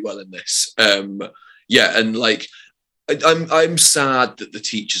really, really well in this. And like, I'm sad that the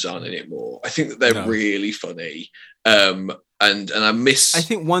teachers aren't in it more. I think that they're really funny. And I miss... I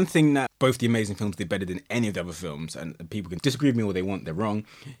think one thing that both the Amazing films did better than any of the other films, and people can disagree with me all they want, they're wrong.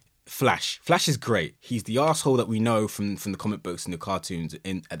 Flash is great. He's the asshole that we know from the comic books and the cartoons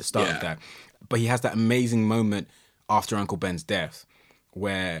at the start of that. But he has that amazing moment after Uncle Ben's death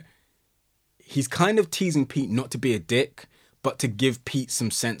where he's kind of teasing Pete not to be a dick, but to give Pete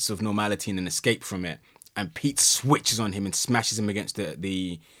some sense of normality and an escape from it. And Pete switches on him and smashes him against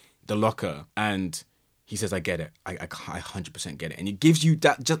the locker, and he says, "I get it. I 100% get it." And it gives you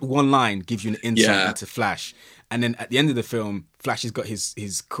that, just one line gives you an insight into Flash. And then at the end of the film, Flash has got his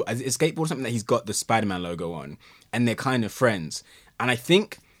skateboard or something that he's got the Spider-Man logo on, and they're kind of friends. And I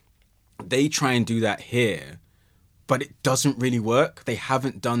think they try and do that here, but it doesn't really work. They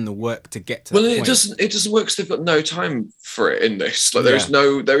haven't done the work to get to that point. It doesn't work because they've got no time for it in this. Like there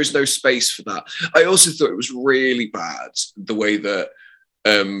is no space for that. I also thought it was really bad the way that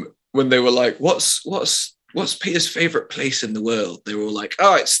when they were like, what's Peter's favorite place in the world? They were all like,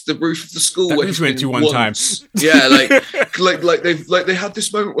 "Oh, it's the roof of the school that where we he's went been to one time." Yeah, they had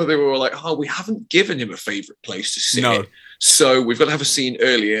this moment where they were like, "Oh, we haven't given him a favorite place to sit." No. So we've got to have a scene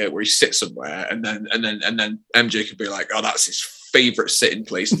earlier where he sits somewhere, and then MJ could be like, "Oh, that's his favorite sitting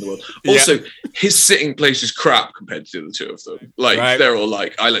place in the world." Also, his sitting place is crap compared to the other two of them. Like they're all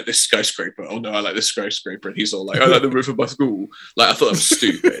like, "I like this skyscraper." "Oh no, I like this skyscraper," and he's all like, "I like the roof of my school." Like, I thought that was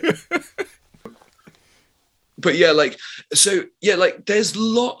stupid. But there's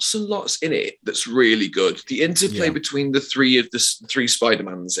lots and lots in it that's really good. The interplay between the three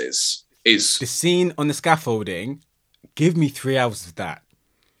Spider-Mans is the scene on the scaffolding. Give me 3 hours of that.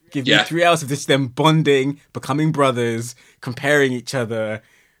 Give me 3 hours of this, them bonding, becoming brothers, comparing each other.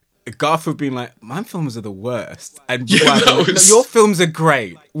 Garfield being like, "My films are the worst." And your films are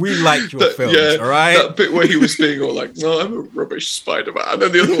great. We like your films, all right? That bit where he was being all like, "No, I'm a rubbish Spider-Man." And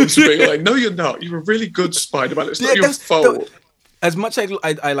then the other ones were being like, "No, you're not. You're a really good Spider-Man. It's not your fault." As much as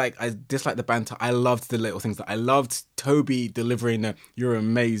I dislike the banter, I loved the little things. I loved Toby delivering the "You're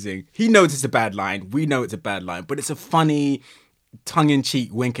amazing." He knows it's a bad line. We know it's a bad line, but it's a funny, tongue-in-cheek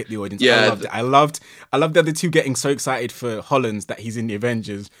wink at the audience. I loved it. I loved the other two getting so excited for Hollands that he's in the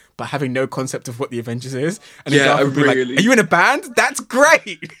Avengers, but having no concept of what the Avengers is. And like, "Are you in a band? That's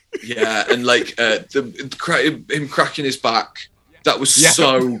great." Yeah, and like him cracking his back. That was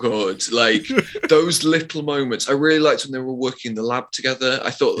so good. Like those little moments. I really liked when they were working in the lab together. I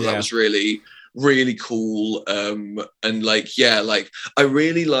thought that was really, really cool. And I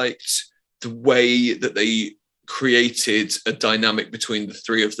really liked the way that they created a dynamic between the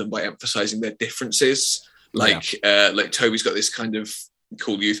three of them by emphasizing their differences. Like Toby's got this kind of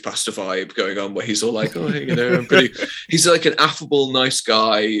cool youth pastor vibe going on where he's all like, "Oh, I'm pretty..." He's like an affable, nice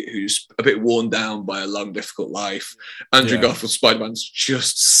guy who's a bit worn down by a long, difficult life. Andrew Garfield's Spider-Man's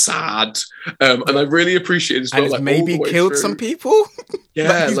just sad. And I really appreciate it as well. And like, maybe killed some people.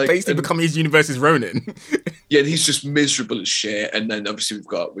 Yeah. He's basically becoming his universe's Ronin. Yeah, and he's just miserable as shit. And then obviously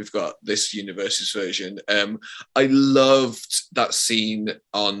we've got this universe's version. I loved that scene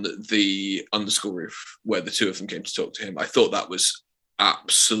on the school roof where the two of them came to talk to him. I thought that was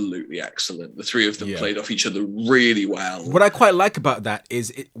absolutely excellent. The three of them played off each other really well. What I quite like about that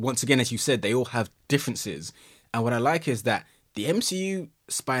is, once again, as you said, they all have differences. And what I like is that the MCU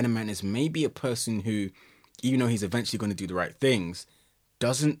Spider-Man is maybe a person who, even though he's eventually going to do the right things,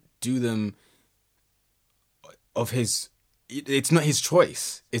 doesn't do them of his... It's not his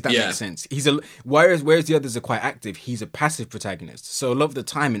choice, if that makes sense. Whereas the others are quite active, he's a passive protagonist. So a lot of the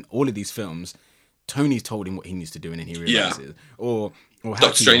time in all of these films, Tony's told him what he needs to do and then he realizes. Or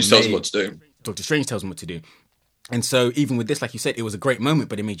Doctor Strange tells him what to do. Doctor Strange tells him what to do. And so even with this, like you said, it was a great moment,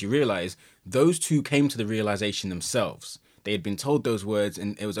 but it made you realize those two came to the realization themselves. They had been told those words,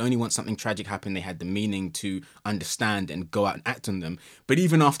 and it was only once something tragic happened they had the meaning to understand and go out and act on them. But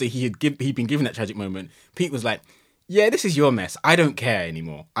even after he'd been given that tragic moment, Pete was like, yeah, this is your mess. I don't care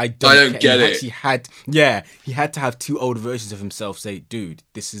anymore. I don't get it. He had to have two older versions of himself say, dude,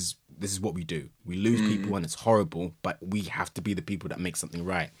 this is what we do. We lose people and it's horrible, but we have to be the people that make something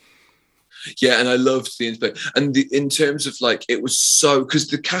right. Yeah, and I loved the inspiration. And in terms of like, it was so, because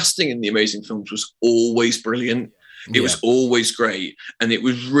the casting in the Amazing Films was always brilliant. It was always great. And it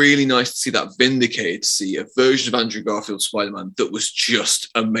was really nice to see that vindicated, to see a version of Andrew Garfield's Spider-Man that was just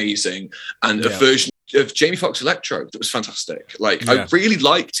amazing. And a version of Jamie Foxx Electro that was fantastic. Like, I really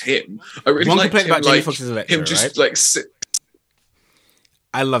liked him. I really liked him. About Jamie Foxx's Electro, him just right? like...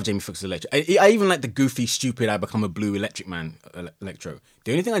 I love Jamie Foxx's Electro. I even like the goofy, stupid, I become a blue electric man Electro.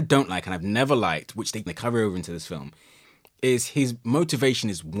 The only thing I don't like, and I've never liked, which they carry over into this film, is his motivation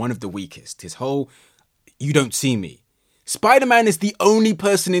is one of the weakest. His whole, you don't see me. Spider-Man is the only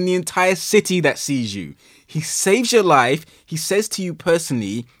person in the entire city that sees you. He saves your life. He says to you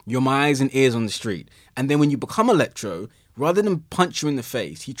personally, you're my eyes and ears on the street. And then when you become Electro, rather than punch you in the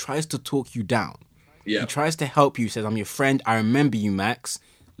face, he tries to talk you down. Yeah. He tries to help you, says, I'm your friend. I remember you, Max.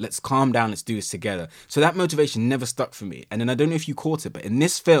 Let's calm down. Let's do this together. So that motivation never stuck for me. And then I don't know if you caught it, but in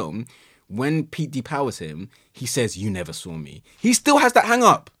this film, when Pete depowers him, he says, you never saw me. He still has that hang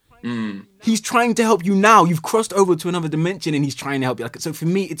up. He's trying to help you now. You've crossed over to another dimension and he's trying to help you. So for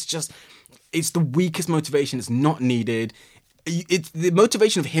me, it's the weakest motivation. It's not needed. It's the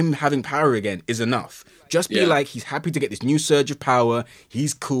motivation of him having power again is enough. Just be like, he's happy to get this new surge of power.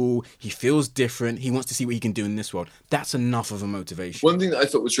 He's cool. He feels different. He wants to see what he can do in this world. That's enough of a motivation. One thing that I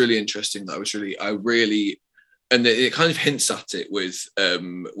thought was really interesting, and it kind of hints at it with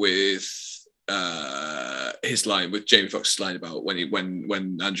his line, with Jamie Foxx's line about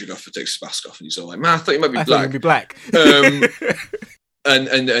when Andrew Garfield takes his mask off and he's all like, man, I thought you might be black. Be black.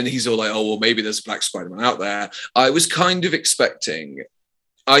 And he's all like, oh, well, maybe there's a black Spider-Man out there. I was kind of expecting,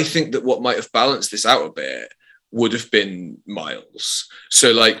 I think that what might have balanced this out a bit would have been Miles.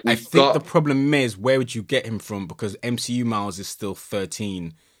 So, like, I think the problem is, where would you get him from? Because MCU Miles is still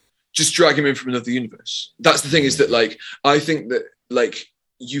 13. Just drag him in from another universe. That's the thing, is that, like, I think that, like,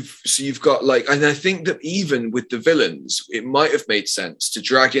 you've got, like, and I think that even with the villains, it might have made sense to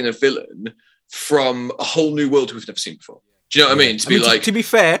drag in a villain from a whole new world we've never seen before. Do you know what I mean? To be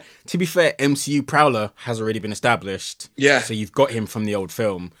fair, MCU Prowler has already been established. Yeah. So you've got him from the old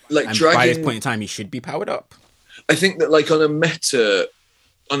film. Like, and by this point in time, he should be powered up. I think that, like, on a meta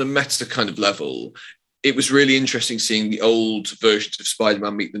kind of level, it was really interesting seeing the old versions of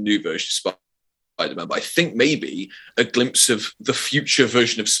Spider-Man meet the new version of Spider-Man. But I think maybe a glimpse of the future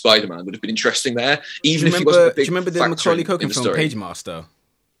version of Spider-Man would have been interesting there. Even if he wasn't a big do you remember the Macaulay Culkin film, Page Master?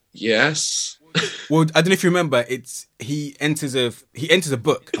 Yes. Well, I don't know if you remember. He enters a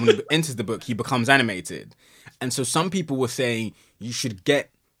book. And when he enters the book, he becomes animated. And so some people were saying you should get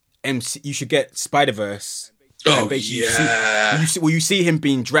Spider-Verse. Oh, yeah. You see him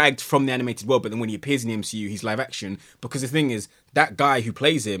being dragged from the animated world, but then when he appears in the MCU, he's live action. Because the thing is, that guy who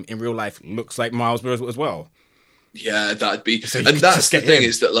plays him in real life looks like Miles Morales as well. Yeah, that'd be. So and that's the thing,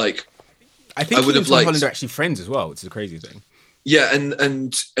 is that, like, I think he and Tom Holland are actually friends as well, which is a crazy thing. Yeah, and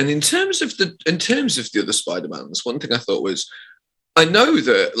in terms of the other Spider-Mans, one thing I thought was, I know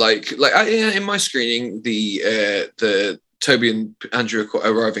that like in my screening, the Toby and Andrew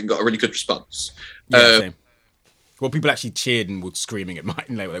arriving got a really good response. Yeah, same. Well, people actually cheered and were screaming at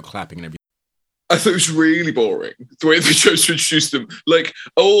Martin, they were clapping and everything. I thought it was really boring the way they chose to introduce them. Like,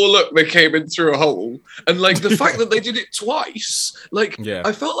 oh look, they came in through a hole, and like the fact that they did it twice. Like,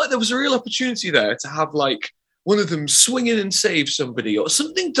 I felt like there was a real opportunity there to have like one of them swing in and save somebody or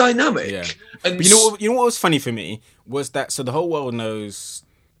something dynamic. Yeah. And but you know what was funny for me was that, so the whole world knows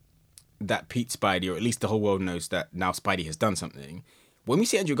that Pete Spidey, or at least the whole world knows that now Spidey has done something. When we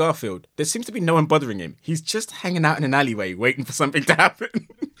see Andrew Garfield, there seems to be no one bothering him. He's just hanging out in an alleyway waiting for something to happen.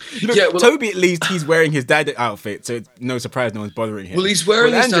 Toby, at least, he's wearing his dad outfit, so it's no surprise no one's bothering him. Well, he's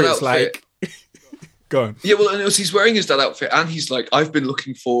wearing his dad outfit. Go on. Yeah, well, and it was, he's wearing his dad outfit, and he's like, "I've been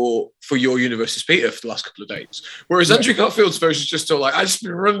looking for your universe is Peter for the last couple of days." Whereas Andrew Garfield's version is just all like, "I've just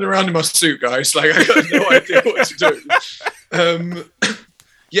been running around in my suit, guys. Like, I got no idea what to do."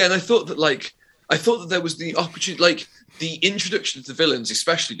 Yeah, and I thought that there was the opportunity, like the introduction to the villains,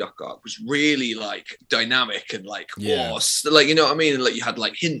 especially Doc Ock, was really like dynamic and like, like, you know what I mean? And like you had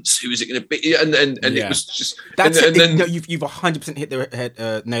like hints, who is it going to be? And it was just then you've 100% hit the head,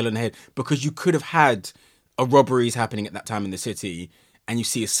 nail on the head, because you could have had a robberies happening at that time in the city, and you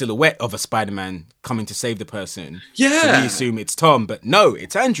see a silhouette of a Spider-Man coming to save the person. Yeah, so we assume it's Tom, but no,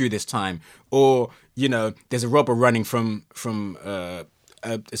 it's Andrew this time. Or you know, there's a robber running from a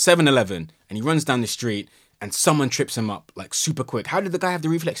 7-Eleven, and he runs down the street. And someone trips him up like super quick. How did the guy have the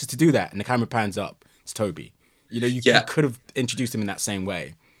reflexes to do that? And the camera pans up. It's Toby. You know, you could have introduced him in that same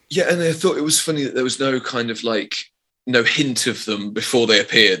way. Yeah, and I thought it was funny that there was no kind of like no hint of them before they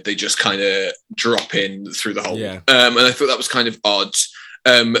appeared. They just kind of drop in through the hole. Yeah. And I thought that was kind of odd.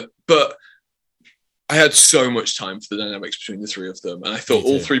 But I had so much time for the dynamics between the three of them, and I thought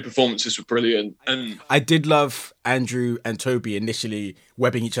all three performances were brilliant. And I did love Andrew and Toby initially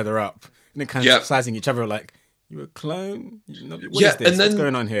webbing each other up. And then kind of sizing each other like, "You a clone? What is this? What's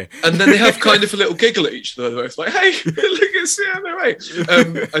going on here?" And then they have kind of a little giggle at each other. It's like, "Hey, look at the other way."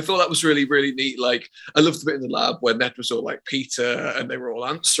 I thought that was really, really neat. Like, I loved the bit in the lab where Ned was all like Peter and they were all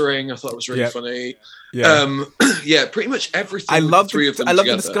answering. I thought it was really funny. Yeah. Pretty much everything. I love the three of them. I love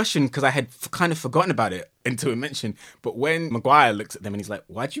the discussion because I had kind of forgotten about it until it mentioned. But when Maguire looks at them and he's like,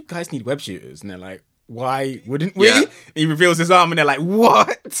 "Why do you guys need web shooters?" And they're like, "Why wouldn't we?" Yeah. He reveals his arm and they're like,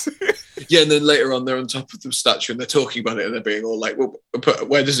 "What?" Yeah, and then later on they're on top of the statue and they're talking about it and they're being all like, "Well,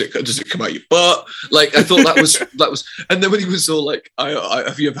 where does it come out your butt?" Like, I thought that was. And then when he was all like,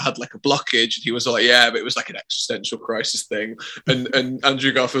 "Have you ever had like a blockage?" And he was all like, "Yeah, but it was like an existential crisis thing." And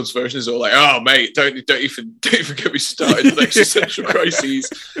Andrew Garfield's version is all like, "Oh mate, don't even get me started with existential crises."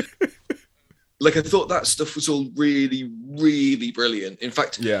 Like, I thought that stuff was all really, really brilliant. In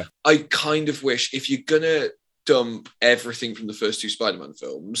fact, I kind of wish, if you're gonna dump everything from the first two Spider-Man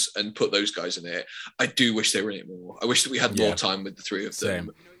films and put those guys in it, I do wish they were in it more. I wish that we had more time with the three of them.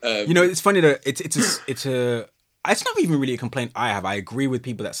 You know, it's funny that it's not even really a complaint I have. I agree with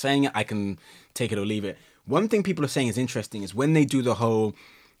people that are saying it. I can take it or leave it. One thing people are saying is interesting is when they do the whole,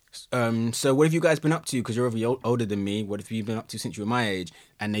 so what have you guys been up to? Because you're older than me. What have you been up to since you were my age?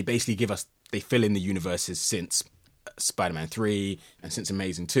 And they basically they fill in the universes since Spider-Man 3 and since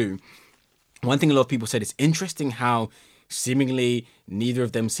Amazing 2. One thing a lot of people said, it's interesting how seemingly neither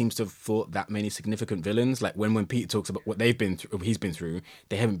of them seems to have fought that many significant villains. Like when Peter talks about what he's been through,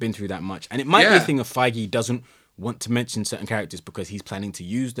 they haven't been through that much. And it might be a thing of Feige doesn't want to mention certain characters because he's planning to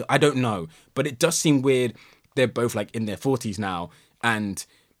use them. I don't know. But it does seem weird. They're both like in their 40s now and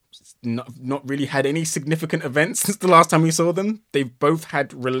not really had any significant events since the last time we saw them. They've both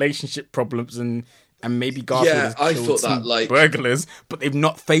had relationship problems and maybe Garfield has killed some burglars, but they've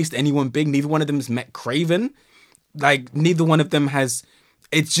not faced anyone big. Neither one of them has met Kraven. Like, neither one of them has...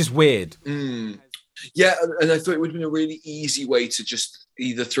 It's just weird. Yeah, and I thought it would have been a really easy way to just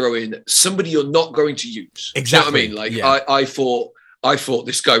either throw in somebody you're not going to use. Exactly. Do you know what I mean? Like, I fought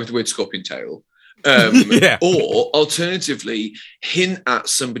this guy with the weird scorpion tail. Or alternatively, hint at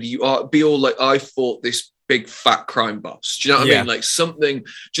somebody you are, be all like, I fought this big fat crime boss. Do you know what I mean? Like something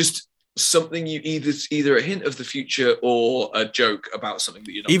you either a hint of the future or a joke about something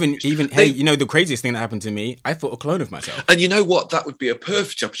that you're not even hey, you know, the craziest thing that happened to me, I fought a clone of myself. And you know what? That would be a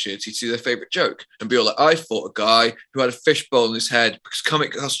perfect opportunity to do their favorite joke and be all like, I fought a guy who had a fishbowl in his head because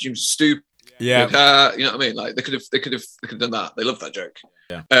comic costumes are stupid. Yeah. You know what I mean? Like they could have done that. They love that joke.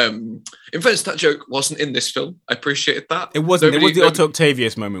 Yeah. In fairness, that joke wasn't in this film. I appreciated that. It wasn't. It was the Otto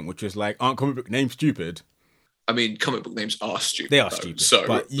Octavius moment, which was like, aren't comic book names stupid? I mean, comic book names are stupid. They are stupid. So,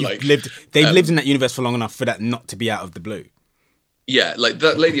 but they've lived in that universe for long enough for that not to be out of the blue. Yeah, like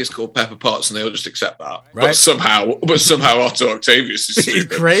that lady is called Pepper Potts, and they all just accept that. Right? But somehow Otto Octavius is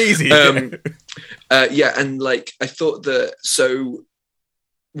stupid. It's crazy. Yeah, and like I thought that so.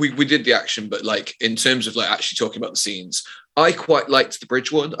 We did the action, but like in terms of like actually talking about the scenes, I quite liked the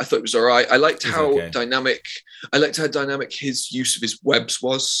bridge one. I thought it was all right. I liked how dynamic. I liked how dynamic his use of his webs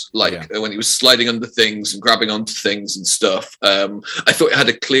was. Like when he was sliding under things and grabbing onto things and stuff. I thought it had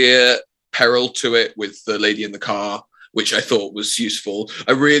a clear peril to it with the lady in the car, which I thought was useful.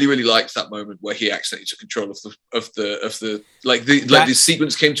 I really, really liked that moment where he accidentally took control of the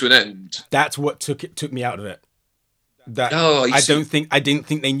sequence came to an end. That's what took me out of it. I didn't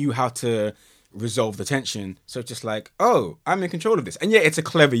think they knew how to resolve the tension. So it's just like, oh, I'm in control of this. And yeah, it's a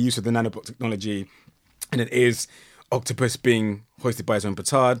clever use of the nanobot technology. And it is Octopus being hoisted by his own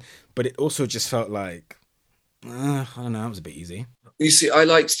petard, but it also just felt like, I don't know, that was a bit easy. You see, I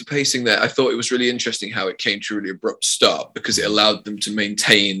liked the pacing there. I thought it was really interesting how it came to a really abrupt start because it allowed them to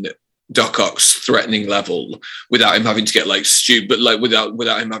maintain Doc Ock's threatening level without him having to get like stupid, like without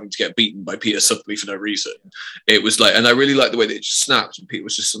him having to get beaten by Peter suddenly for no reason. It was like, and I really liked the way that it just snapped and Peter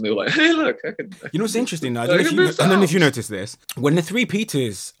was just suddenly like, "Hey, look, I can." You know what's interesting? I don't know if you noticed this. When the three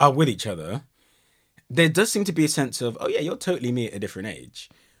Peters are with each other, there does seem to be a sense of, oh yeah, you're totally me at a different age.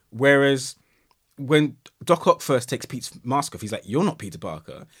 Whereas when Doc Ock first takes Pete's mask off, he's like, you're not Peter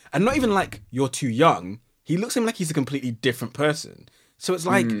Parker. And not even like, you're too young. He looks at him like he's a completely different person. So it's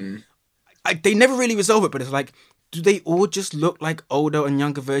like, they never really resolve it, but it's like, do they all just look like older and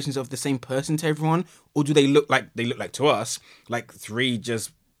younger versions of the same person to everyone? Or do they look like to us, like three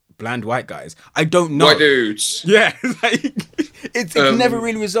just bland white guys? I don't know. White dudes. Yeah. Like, it's never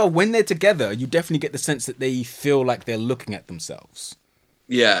really resolved. When they're together, you definitely get the sense that they feel like they're looking at themselves.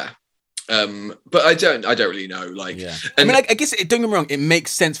 Yeah. But I don't really know. Like, yeah. I mean, I guess, don't get me wrong, it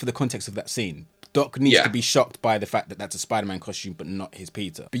makes sense for the context of that scene. Doc needs to be shocked by the fact that that's a Spider-Man costume, but not his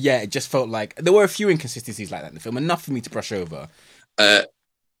Peter. But yeah, it just felt like there were a few inconsistencies like that in the film, enough for me to brush over. I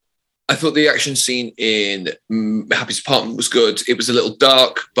thought the action scene in Happy's apartment was good. It was a little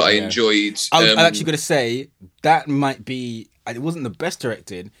dark, but I enjoyed. I'm actually going to say that might be. It wasn't the best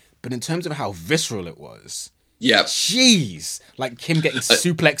directed, but in terms of how visceral it was. Yeah. Jeez. Like him getting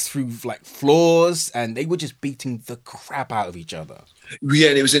suplexed through like floors, and they were just beating the crap out of each other. Yeah,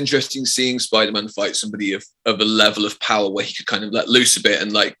 and it was interesting seeing Spider-Man fight somebody of a level of power where he could kind of let loose a bit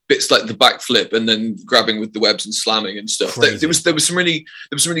and like bits like the backflip and then grabbing with the webs and slamming and stuff. There was some really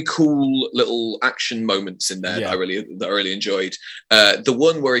cool little action moments in there that I really enjoyed. The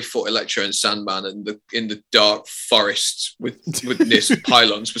one where he fought Electro and Sandman in the dark forest with this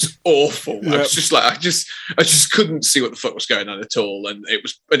pylons was awful. Yep. I was just like I just couldn't see what the fuck was going on at all, and it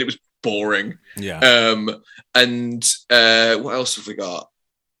was boring. Yeah. And what else have we got?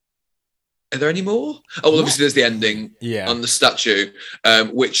 Are there any more? Oh, well, obviously there's the ending on the statue,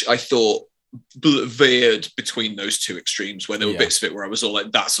 which I thought veered between those two extremes where there were bits of it where I was all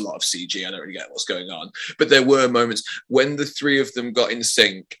like, that's a lot of CG, I don't really get what's going on. But there were moments when the three of them got in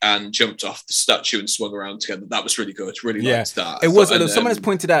sync and jumped off the statue and swung around together. That was really good. Really liked that. It was. Someone has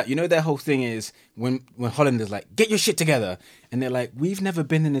pointed out, their whole thing is when Holland is like, get your shit together. And they're like, we've never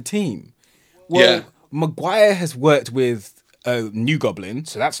been in a team. Well, Maguire has worked with New Goblin,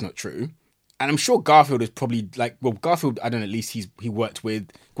 so that's not true. And I'm sure Garfield is probably Garfield, I don't know, at least he worked with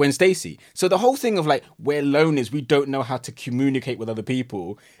Gwen Stacy. So the whole thing of like, we're loners, we don't know how to communicate with other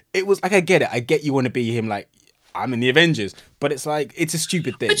people. It was like, I get it. I get you want to be him like, I'm in the Avengers. But it's like, it's a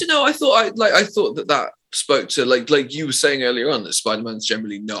stupid thing. I don't know. I thought that spoke to like you were saying earlier on that Spider-Man's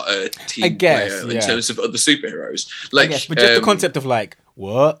generally not a team player in terms of other superheroes. Like, but just the concept of like,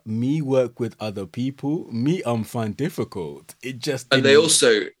 what? Me work with other people? Me, I'm find difficult. It just didn't... And they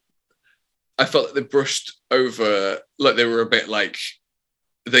also... I felt like they brushed over, like they were a bit like,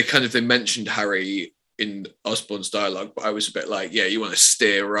 they mentioned Harry in Osborn's dialogue, but I was a bit like, yeah, you want to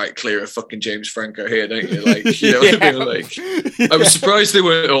steer right clear of fucking James Franco here, don't you? Like, you know what I mean? Like, I was surprised they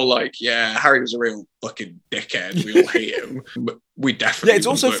weren't all like, yeah, Harry was a real fucking dickhead. We all hate him. But we definitely. Yeah, it's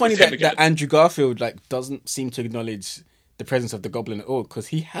also funny that Andrew Garfield like doesn't seem to acknowledge the presence of the Goblin at all because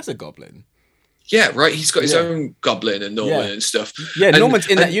he has a Goblin. Yeah, right. He's got his own Goblin and Norman and stuff. Yeah, Norman's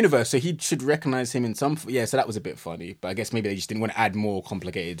in that universe, so he should recognize him in some. Yeah, so that was a bit funny, but I guess maybe they just didn't want to add more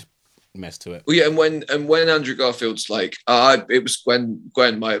complicated mess to it. Well, yeah, and when Andrew Garfield's like, it was Gwen,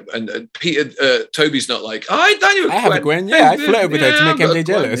 and Peter, Toby's not like, I have a Gwen. Yeah, I flirted with her to make MJ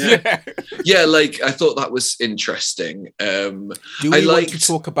jealous. Yeah, like I thought that was interesting. Do we want to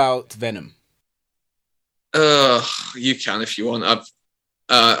talk about Venom? You can if you want.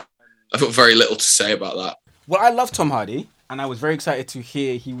 I've got very little to say about that. Well, I love Tom Hardy, and I was very excited to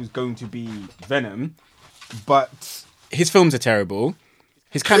hear he was going to be Venom, but his films are terrible.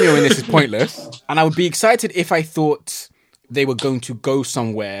 His cameo in this is pointless, and I would be excited if I thought they were going to go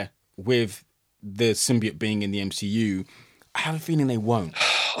somewhere with the symbiote being in the MCU. I have a feeling they won't.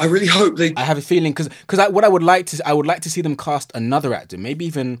 I really hope they... I have a feeling, because what I would like to see them cast another actor, maybe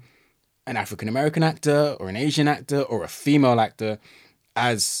even an African-American actor, or an Asian actor, or a female actor,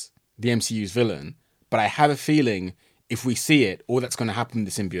 as the MCU's villain, but I have a feeling if we see it, all that's going to happen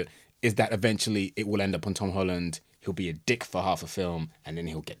with the symbiote is that eventually it will end up on Tom Holland. He'll be a dick for half a film, and then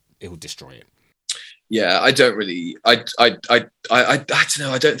he'll destroy it. Yeah, I don't really. I don't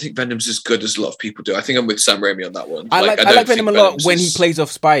know. I don't think Venom's as good as a lot of people do. I think I'm with Sam Raimi on that one. I like Venom a lot when he plays off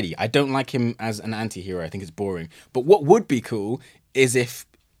Spidey. I don't like him as an anti-hero. I think it's boring. But what would be cool is if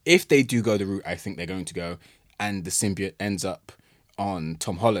they do go the route I think they're going to go, and the symbiote ends up on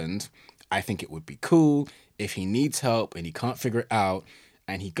Tom Holland, I think it would be cool if he needs help and he can't figure it out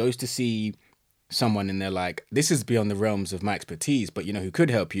and he goes to see someone and they're like, this is beyond the realms of my expertise, but you know who could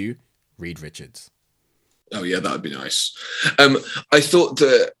help you? Reed Richards. Oh yeah, that would be nice. I thought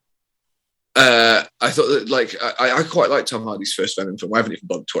that like I quite liked Tom Hardy's first Venom film. I haven't even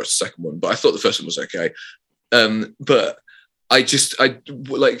bothered to watch the second one, but I thought the first one was okay. But I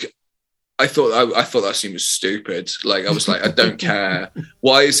thought that scene was stupid. Like, I was like, I don't care.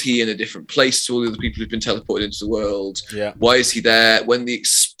 Why is he in a different place to all the other people who've been teleported into the world? Yeah. Why is he there when the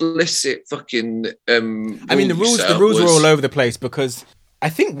explicit fucking I mean, the rules were all over the place because I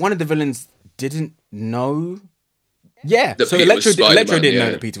think one of the villains didn't know. Yeah. So Electro didn't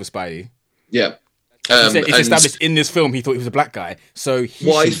know that Peter was Spidey. Yeah. It's established in this film he thought he was a black guy, so he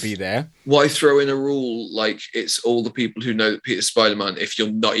shouldn't be there. Why throw in a rule like it's all the people who know that Peter's Spider-Man if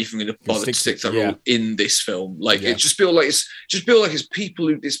you're not even going to bother to stick that rule in this film? Like it just feel like it's people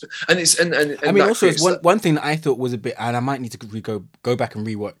who and I mean, also it's one thing that I thought was a bit, and I might need to go back and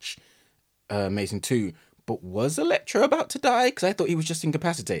rewatch Amazing 2. But was Electro about to die? Because I thought he was just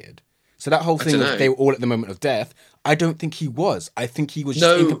incapacitated. So that whole thing of they were all at the moment of death, I don't think he was. I think he was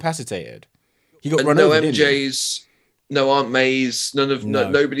just incapacitated. He got run over. No MJs, no Aunt May's,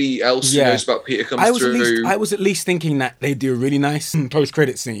 nobody else who knows about Peter comes through. I was at least thinking that they do a really nice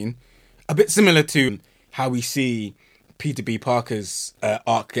post-credit scene, a bit similar to how we see Peter B. Parker's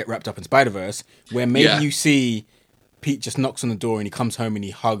arc get wrapped up in Spider-Verse, where maybe you see Pete just knocks on the door and he comes home and he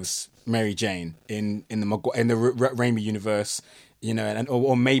hugs Mary Jane in the Raimi universe. You know,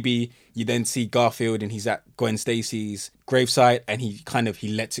 or maybe you then see Garfield and he's at Gwen Stacy's gravesite and he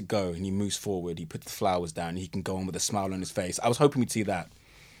lets it go and he moves forward. He puts the flowers down and he can go on with a smile on his face. I was hoping we'd see that.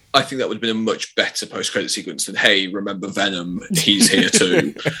 I think that would have been a much better post-credit sequence than, hey, remember Venom? He's here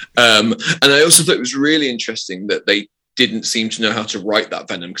too. And I also thought it was really interesting that they didn't seem to know how to write that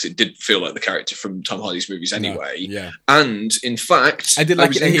Venom because it did feel like the character from Tom Hardy's movies anyway. Yeah. And in fact, I did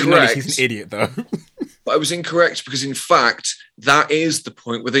like it. He's an idiot though. But I was incorrect because in fact, that is the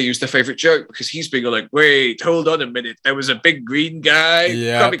point where they use their favorite joke because he's being like, wait, hold on a minute. There was a big green guy.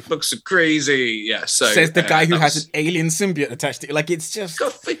 Yeah. Comic books are crazy. Yeah. So says the guy who has an alien symbiote attached to it. Like, it's just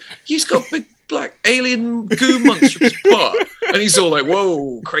he's got big black alien goo monster in his butt. And he's all like,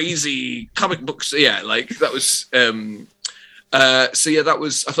 whoa, crazy comic books. Yeah, like that was so yeah, that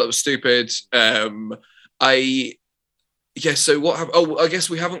was, I thought it was stupid. So what happened? Oh, I guess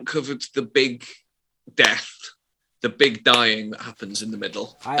we haven't covered the big death, the big dying that happens in the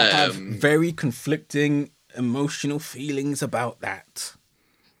middle. I have very conflicting emotional feelings about that.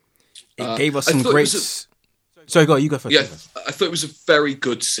 It gave us some great... Sorry, go on, you go first. Yeah, I thought it was a very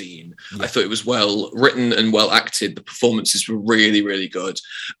good scene. Yeah. I thought it was well written and well acted. The performances were really, really good.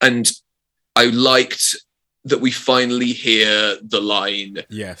 And I liked that we finally hear the line at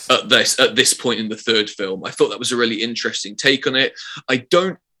this point in the third film. I thought that was a really interesting take on it. I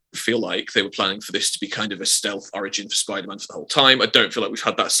don't feel like they were planning for this to be kind of a stealth origin for Spider-Man for the whole time. I don't feel like we've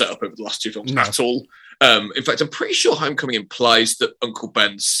had that set up over the last two films at all. In fact, I'm pretty sure Homecoming implies that Uncle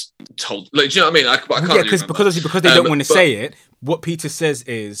Ben's told... Like, do you know what I mean? I can't because they don't want to say it. What Peter says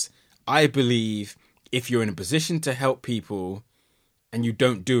is, I believe if you're in a position to help people and you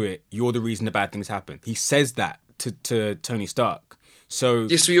don't do it, you're the reason the bad things happen. He says that to Tony Stark. So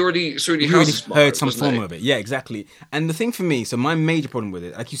yes, we already heard some form of it. Yeah, exactly. And the thing for me, so my major problem with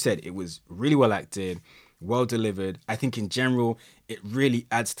it, like you said, it was really well acted, well delivered. I think in general, it really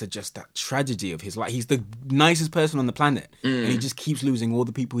adds to just that tragedy of his life. He's the nicest person on the planet, and he just keeps losing all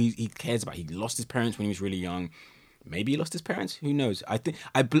the people he cares about. He lost his parents when he was really young. Maybe he lost his parents. Who knows?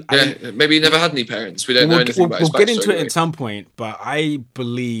 Maybe he never had any parents. We don't know anything about his backstory. We'll get into it at some point, but I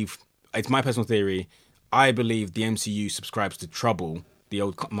believe, it's my personal theory, I believe the MCU subscribes to Trouble, the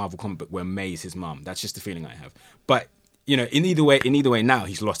old Marvel comic book where May's his mum. That's just the feeling I have. But, you know, in either way now,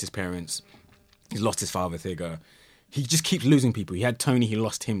 he's lost his parents. He's lost his father figure. He just keeps losing people. He had Tony, he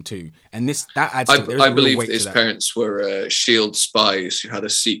lost him too. And that adds to... I believe that his parents were S.H.I.E.L.D. spies who had a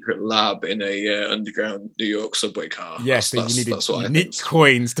secret lab in a underground New York subway car. Yes, you needed unique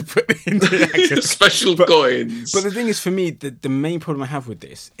coins to put into the special coins. But the thing is, for me, the main problem I have with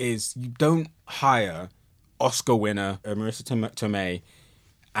this is you don't hire Oscar winner Marissa Tomei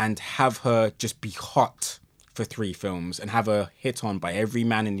and have her just be hot for 3 films and have her hit on by every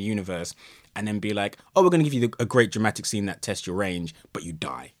man in the universe and then be like, oh, we're going to give you a great dramatic scene that tests your range, but you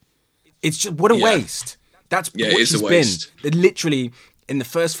die. It's just, what a waste. That's what she's been. Literally, in the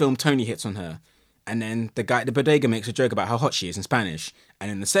first film, Tony hits on her, and then the bodega makes a joke about how hot she is in Spanish. And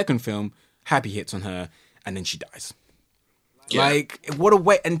in the second film, Happy hits on her, and then she dies. Yeah. Like, what a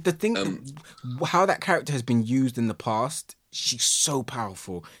way. And the thing, how that character has been used in the past, she's so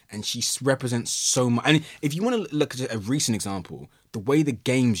powerful and she represents so much. And if you want to look at a recent example, the way the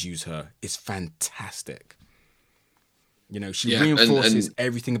games use her is fantastic. You know, she reinforces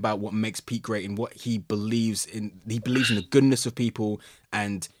everything about what makes Pete great and what he believes in. He believes in the goodness of people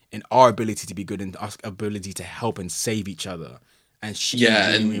and in our ability to be good and our ability to help and save each other. And she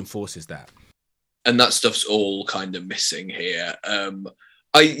reinforces that. And that stuff's all kind of missing here.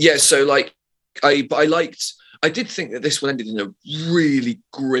 I did think that this one ended in a really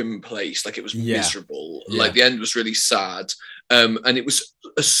grim place. Like, it was miserable. Yeah. Like, the end was really sad. And it was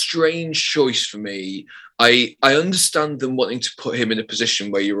a strange choice for me. I understand them wanting to put him in a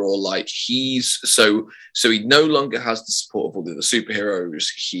position where you're all like, he's so he no longer has the support of all the other superheroes.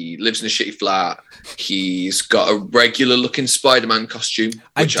 He lives in a shitty flat. He's got a regular looking Spider-Man costume,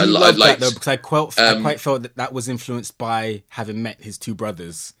 which I love that though, because I quite felt that was influenced by having met his two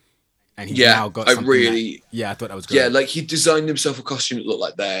brothers. And he's now got something I thought that was great. Yeah, like, he designed himself a costume that looked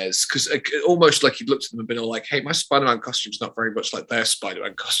like theirs, because almost like he'd looked at them and been all like, hey, my Spider-Man costume's not very much like their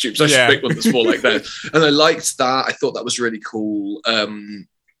Spider-Man costumes. I should make one that's more like theirs. And I liked that. I thought that was really cool. But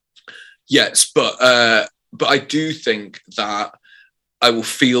I do think that I will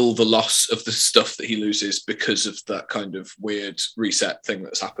feel the loss of the stuff that he loses because of that kind of weird reset thing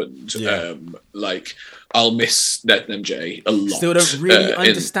that's happened. Yeah. Like, I'll miss Ned and MJ a lot. Still don't really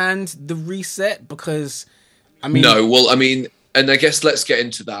understand the reset because, I mean... No, well, I mean, and I guess let's get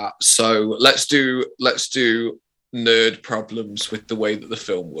into that. So let's do nerd problems with the way that the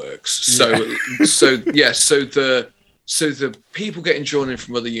film works. Yeah. So the people getting drawn in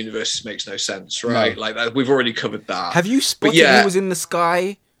from other universes makes no sense, right? No. Like, we've already covered that. Have you spotted who was in the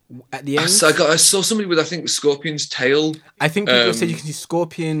sky at the end? I saw somebody with, I think, Scorpion's tail. I think people said you can see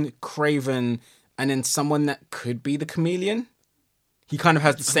Scorpion, Kraven, and then someone that could be the Chameleon. He kind of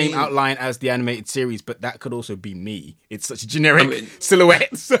has the same outline as the animated series, but that could also be me. It's such a generic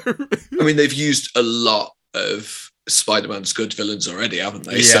silhouette. So. I mean, they've used a lot of Spider-Man's good villains already, haven't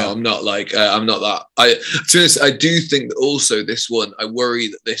they? Yeah. So I'm not that. To be honest, I do think that also this one, I worry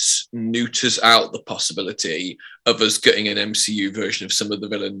that this neuters out the possibility of us getting an MCU version of some of the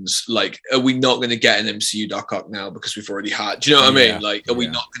villains. Like, are we not going to get an MCU Doc Ock now because we've already had? Do you know what I mean? Like, are we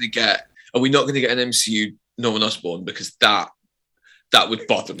not going to get an MCU Norman Osborn, because that would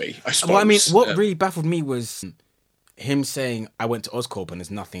bother me, I suppose. Well, I mean, what really baffled me was him saying, I went to Oscorp and there's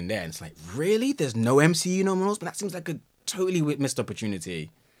nothing there. And it's like, really? There's no MCU Norman Osborn? That seems like a totally missed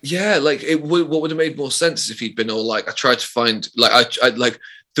opportunity. Yeah, like, what would have made more sense is if he'd been all like, I tried to find, like, I like,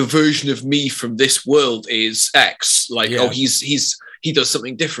 the version of me from this world is X. Like, he does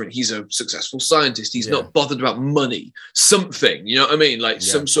something different. He's a successful scientist. He's not bothered about money. Something, you know what I mean? Like,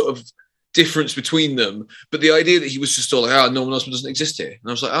 some sort of difference between them. But the idea that he was just all like, Norman Osborn doesn't exist here. And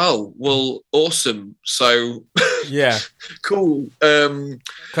I was like, oh, well, awesome. So, yeah. Cool. I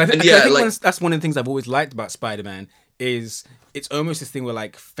think that's one of the things I've always liked about Spider-Man is it's almost this thing where,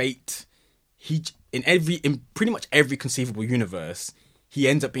 like, fate, in pretty much every conceivable universe, he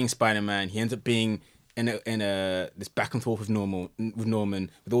ends up being Spider-Man. He ends up being in this back and forth with Norman,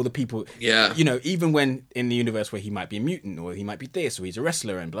 with all the people. Yeah. You know, even when in the universe where he might be a mutant or he might be this or he's a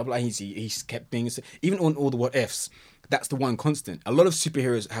wrestler and blah blah, he's kept being, even on all the what ifs. That's the one constant. A lot of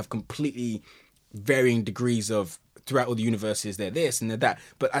superheroes have completely varying degrees of, throughout all the universes, they're this and they're that.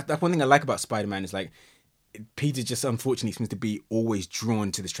 But that's one thing I like about Spider-Man is, like, Peter just unfortunately seems to be always drawn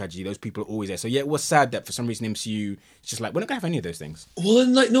to this tragedy. Those people are always there. So yeah, it was sad that for some reason MCU is just like, we're not gonna have any of those things. Well,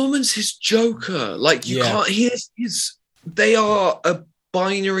 and like, Norman's his Joker. Like, you can't. They are a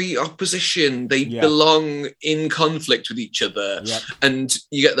binary opposition. They belong in conflict with each other. Yep. And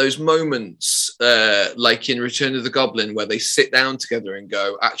you get those moments, like in Return of the Goblin, where they sit down together and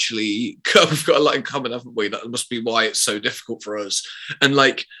go, actually, we've got a lot in common, haven't we? That must be why it's so difficult for us. And,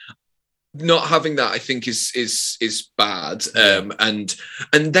 like, not having that, I think, is bad. And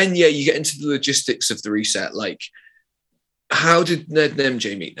then you get into the logistics of the reset. Like, how did Ned and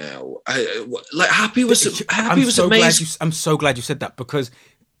MJ meet now? Happy was amazing. I'm so glad you said that, because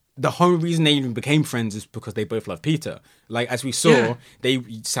the whole reason they even became friends is because they both love Peter. Like, as we saw, they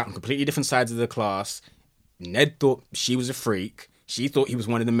sat on completely different sides of the class. Ned thought she was a freak. She thought he was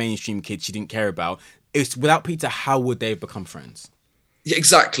one of the mainstream kids she didn't care about. It's without Peter, how would they have become friends? Yeah,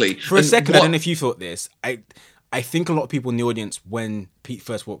 exactly. For a second, I don't know if you thought this. I think a lot of people in the audience, when Pete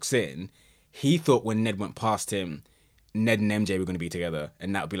first walks in, he thought when Ned went past him, Ned and MJ were going to be together,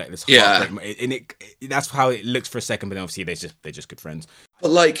 and that would be like this heartbreak. And that's how it looks for a second. But then obviously they're just good friends. But,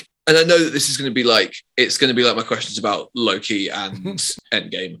 like, and I know that this is going to be like, it's going to be like my questions about Loki and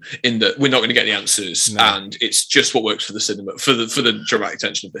Endgame, in that we're not going to get the answers, and it's just what works for the cinema, for the dramatic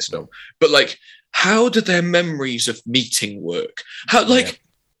tension of this film. But like, how do their memories of meeting work? How, like,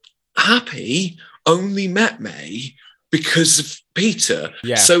 Happy only met May because of Peter.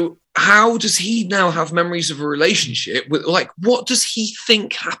 Yeah. So how does he now have memories of a relationship with, like, what does he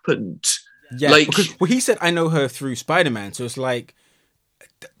think happened? Yeah, like, because he said, I know her through Spider-Man, so it's like,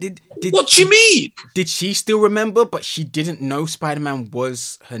 what do you mean? Did she still remember, but she didn't know Spider-Man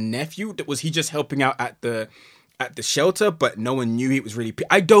was her nephew? Was he just helping out at the shelter, but no one knew he was really...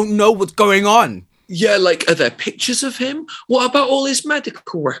 I don't know what's going on. Yeah, like, are there pictures of him? What about all his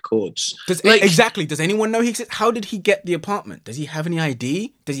medical records? Exactly. Does anyone know he exists? How did he get the apartment? Does he have any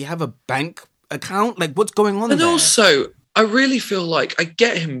ID? Does he have a bank account? Like, what's going on there? And also, I really feel like I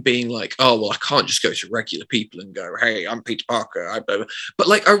get him being like, oh, well, I can't just go to regular people and go, hey, I'm Peter Parker. But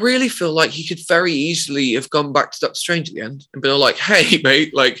like, I really feel like he could very easily have gone back to Doctor Strange at the end and been like, hey,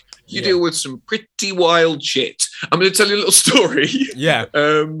 mate, like, you deal with some pretty wild shit. I'm going to tell you a little story. Yeah.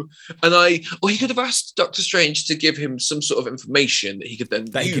 Or he could have asked Doctor Strange to give him some sort of information that he could then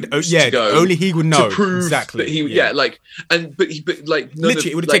use to go. Only he would know. To prove exactly. That he, but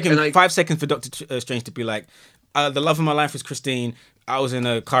literally, it would have taken 5 seconds for Doctor Strange to be like, the love of my life was Christine. I was in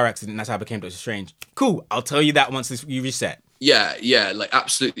a car accident. And that's how I became Doctor Strange. Cool. I'll tell you that once you reset. Yeah, like,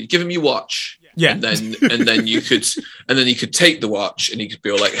 absolutely. Give him your watch. Yeah. And then you could take the watch and he could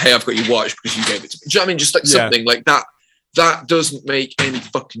be all like, hey, I've got your watch because you gave it to me. Do you know what I mean? Just like something like that. That doesn't make any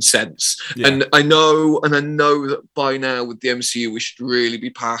fucking sense. Yeah. And I know that by now with the MCU we should really be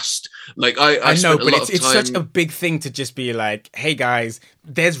past. Like, I know, but it's such a big thing to just be like, hey guys,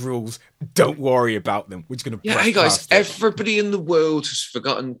 there's rules. Don't worry about them. We're just gonna hey guys, everybody in the world has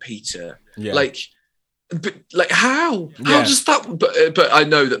forgotten Peter. Yeah. Like how does that? But I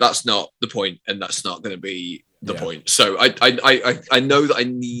know that that's not the point, and that's not going to be the point. So I know that I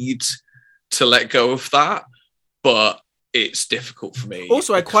need to let go of that, but it's difficult for me.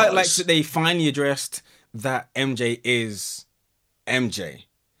 Also, I quite like that they finally addressed that MJ is MJ.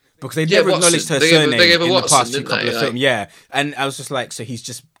 Because they never acknowledged her surname in the past few couple of films. Yeah, and I was just like, so he's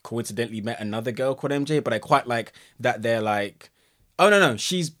just coincidentally met another girl called MJ, but I quite like that they're like, oh no,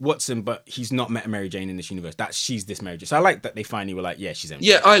 she's Watson, but he's not met a Mary Jane in this universe. She's this Mary Jane. So I like that they finally were like, yeah, she's MJ.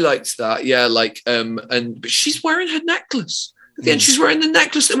 Yeah, I liked that. Yeah, like, but she's wearing her necklace. At the end, she's wearing the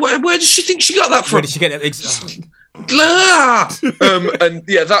necklace. Where does she think she got that from? Where did she get it? And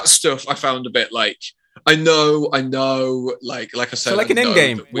yeah, that stuff I found a bit like, I know, like I said. So like in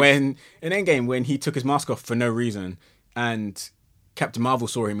Endgame, when he took his mask off for no reason and Captain Marvel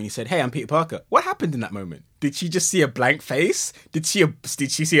saw him and he said, hey, I'm Peter Parker. What happened in that moment? Did she just see a blank face? Did she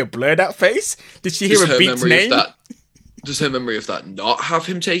see a blurred out face? Did she hear a beat's name? Does her memory of that not have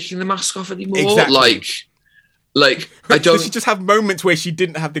him taking the mask off anymore? Exactly. Like I don't. Does she just have moments where she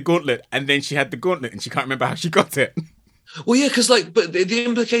didn't have the gauntlet and then she had the gauntlet and she can't remember how she got it? Well, yeah, because but the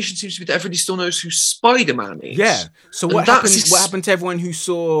implication seems to be that everybody still knows who Spider-Man is. Yeah. So what happened? What happened to everyone who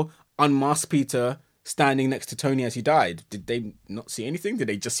saw unmasked Peter standing next to Tony as he died? Did they not see anything? Did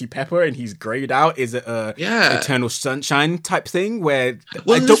they just see Pepper and he's grayed out? Is it a Eternal Sunshine type thing where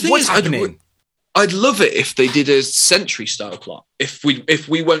what's happening? I'd love it if they did a Sentry style plot. If we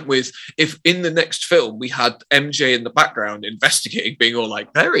went with, if in the next film we had MJ in the background investigating, being all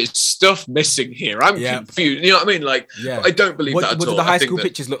like, there is stuff missing here. I'm confused. You know what I mean? Like, I don't believe that at all. What do the high school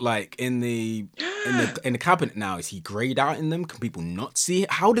pictures look like in the cabinet now? Is he grayed out in them? Can people not see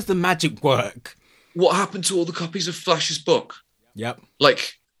it? How does the magic work? What happened to all the copies of Flash's book? Yep.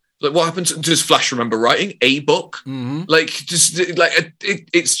 Like what happened to, does Flash remember writing a book? Mm-hmm.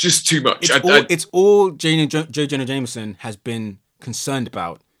 It's just too much. It's all Joe Jonah Jameson has been concerned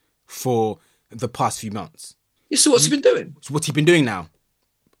about for the past few months. Yeah, so what's he been doing? So what's he been doing now?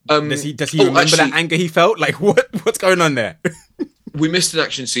 Does he remember that anger he felt? Like what's going on there? We missed an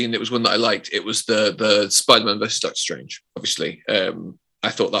action scene. It was one that I liked. It was the Spider-Man versus Doctor Strange. Obviously, I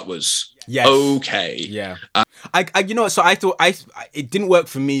thought that was okay. Yeah. So I thought it didn't work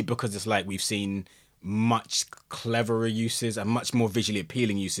for me because it's like we've seen much cleverer uses and much more visually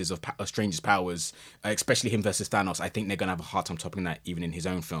appealing uses of Strange's powers, especially him versus Thanos. I think they're going to have a hard time topping that even in his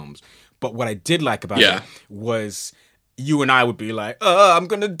own films. But what I did like about it was you and I would be like, I'm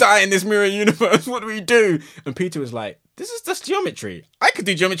going to die in this mirror universe. What do we do? And Peter was like, this is just geometry. I could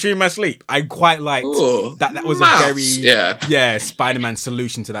do geometry in my sleep. I quite liked that. That was maths. A very Spider-Man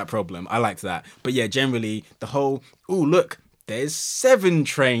solution to that problem. I liked that. But yeah, generally the whole, look, there's 7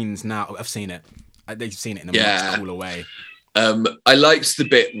 trains now. I've seen it. They've seen it in a much cooler way. I liked the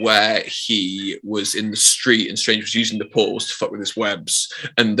bit where he was in the street and Strange was using the portals to fuck with his webs,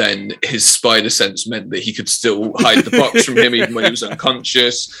 and then his spider sense meant that he could still hide the box from him even when he was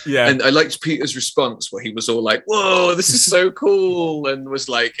unconscious. Yeah. And I liked Peter's response where he was all like, "Whoa, this is so cool," and was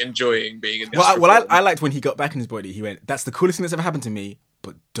like enjoying being in this. I liked when he got back in his body. He went, "That's the coolest thing that's ever happened to me,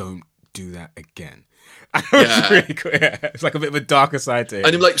 but don't do that again." Yeah. Really cool. Yeah. It's like a bit of a darker side to him.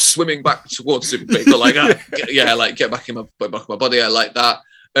 And him like swimming back towards him, but like, get back in my body. I like that.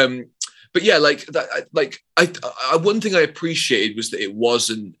 But yeah, like that. I one thing I appreciated was that it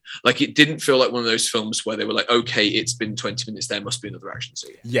wasn't like, it didn't feel like one of those films where they were like, okay, it's been 20 minutes, there must be another action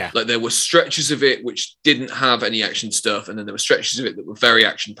scene. Yeah, like there were stretches of it which didn't have any action stuff, and then there were stretches of it that were very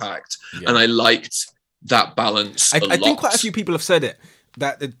action packed, and I liked that balance. I think quite a few people have said it,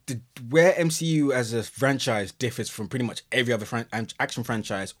 that where MCU as a franchise differs from pretty much every other action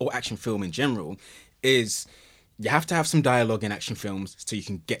franchise or action film in general is you have to have some dialogue in action films so you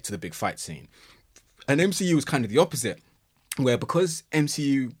can get to the big fight scene. And MCU is kind of the opposite, where because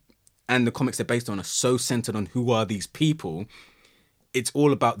MCU and the comics they're based on are so centered on who are these people, it's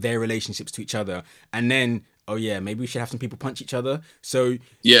all about their relationships to each other. And then, oh yeah, maybe we should have some people punch each other. So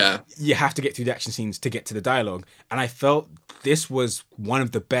yeah, you have to get through the action scenes to get to the dialogue. And I felt this was one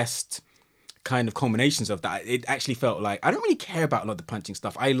of the best kind of culminations of that. It actually felt like I don't really care about a lot of the punching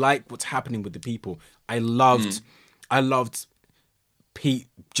stuff. I like what's happening with the people. I loved Pete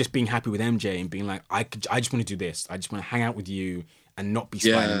just being happy with MJ and being like, I just want to do this. I just want to hang out with you and not be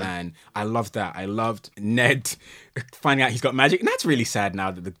Spider-Man. I loved that. I loved Ned finding out he's got magic. And that's really sad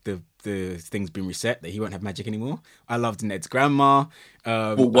now that the thing's been reset, that he won't have magic anymore. I loved Ned's grandma.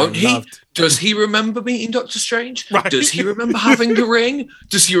 Won't he? Does he remember meeting Doctor Strange? Right. Does he remember having the ring?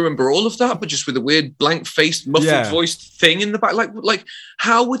 Does he remember all of that, but just with a weird blank-faced, muffled-voiced thing in the back? Like,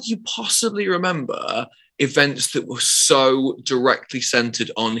 how would you possibly remember events that were so directly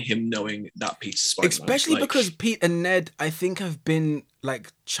centered on him knowing that Peter's Spider-Man? Especially because Pete and Ned, I think, have been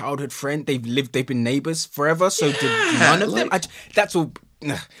like childhood friends. They've been neighbors forever. So did none of them. That's all.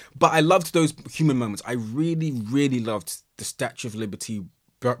 But I loved those human moments. I really, really loved the Statue of Liberty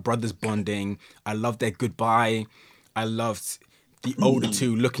brothers bonding. I loved their goodbye. I loved the older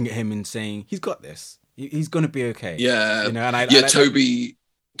two looking at him and saying, "He's got this. He's going to be okay." Yeah, you know. And I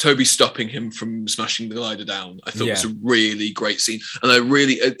Toby stopping him from smashing the glider down, I thought was a really great scene. And I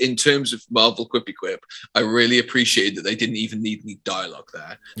really, in terms of Marvel quippy quip, I really appreciated that they didn't even need any dialogue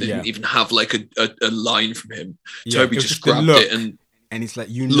there. They didn't even have like a line from him. Toby just grabbed it and it's like,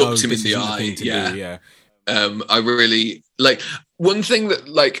 looked him in the eye. I really like one thing that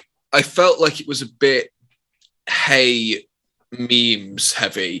like I felt like it was a bit memes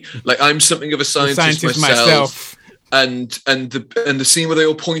heavy. Like, I'm something of a scientist myself. And the scene where they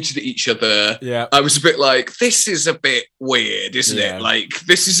all pointed at each other, I was a bit like, this is a bit weird, isn't it? Like,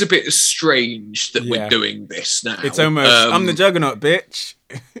 this is a bit strange that we're doing this now. It's almost, I'm the Juggernaut, bitch.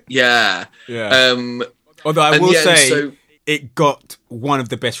 Although I will say, it got one of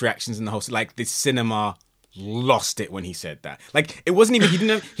the best reactions in the whole. Like, the cinema lost it when he said that. Like, it wasn't even, he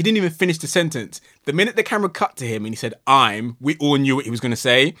didn't even finish the sentence. The minute the camera cut to him and he said, we all knew what he was going to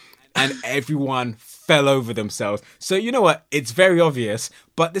say, and everyone fell over themselves. So you know what? It's very obvious.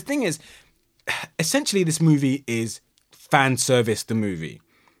 But the thing is, essentially this movie is fan service the movie.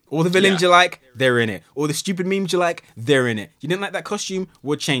 All the villains you like, they're in it. All the stupid memes you like, they're in it. You didn't like that costume?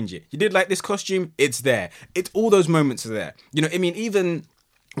 We'll change it. You did like this costume? It's there. It's all those moments are there. You know, I mean, even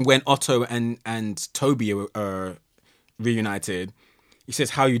when Otto and Toby are reunited, he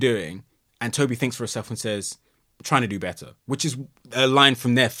says, "How are you doing?" And Toby thinks for herself and says, "Trying to do better," which is a line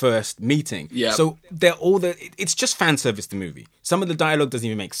from their first meeting. Yeah. So they're it's just fan service, the movie. Some of the dialogue doesn't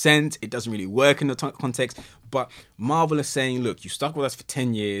even make sense. It doesn't really work in the context. But Marvel is saying, look, you stuck with us for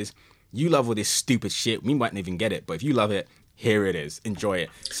 10 years. You love all this stupid shit. We might not even get it. But if you love it, here it is. Enjoy it.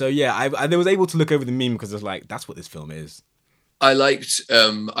 So yeah, I was able to look over the meme because I was like, that's what this film is. I liked.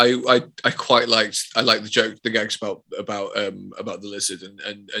 I quite liked. I liked the gags about the lizard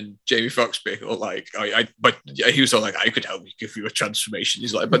and Jamie Foxx being all like, but he was all like, I could help you give you a transformation.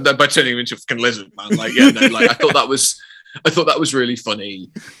 He's like, but by turning him into a fucking lizard, man. Like, like I thought that was really funny.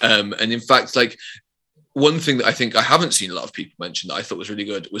 And in fact, like, one thing that I think I haven't seen a lot of people mention that I thought was really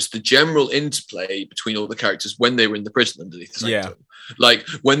good was the general interplay between all the characters when they were in the prison underneath the sanctum. Like,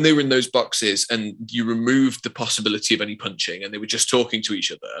 when they were in those boxes and you removed the possibility of any punching and they were just talking to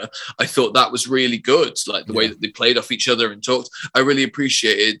each other, I thought that was really good. Like, the way that they played off each other and talked, I really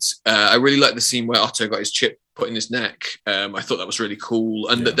appreciated. I really liked the scene where Otto got his chip put in his neck. I thought that was really cool.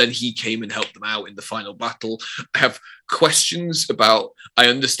 And that then he came and helped them out in the final battle. I have questions about, I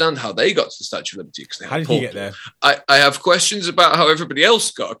understand how they got to the Statue of Liberty. Because how did he get there? I have questions about how everybody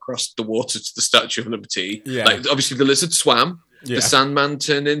else got across the water to the Statue of Liberty. Yeah. Like, obviously the lizard swam. Yeah. The Sandman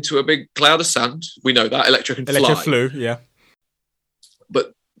turned into a big cloud of sand. We know that. Electro flew, yeah.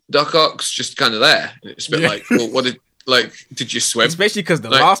 But Doc Ock's just kind of there. It's a bit like, well, did you swim? Especially because the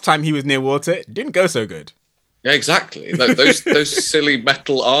last time he was near water, it didn't go so good. Yeah, exactly. Those silly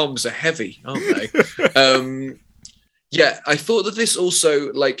metal arms are heavy, aren't they? Yeah, I thought that this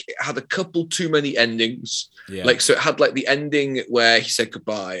also it had a couple too many endings. Yeah. So it had the ending where he said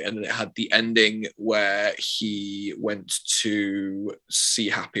goodbye, and then it had the ending where he went to see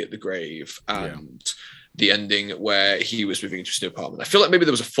Happy at the grave, and the ending where he was moving into his new apartment. I feel like maybe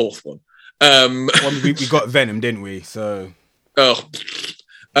there was a fourth one. We got Venom, didn't we? So.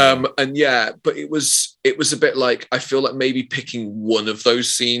 And but it was a bit like, I feel like maybe picking one of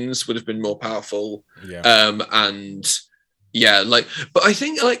those scenes would have been more powerful. Yeah. But I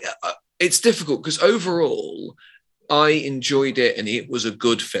think it's difficult because overall I enjoyed it and it was a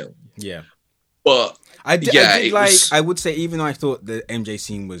good film. Yeah. But I would say, even though I thought the MJ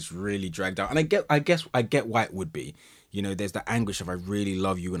scene was really dragged out, and I guess I get why it would be. There's the anguish of, I really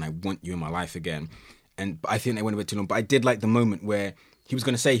love you and I want you in my life again. And I think they went a bit too long. But I did like the moment where he was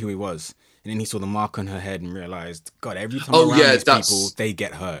going to say who he was, and then he saw the mark on her head and realized, God, every time around these people, they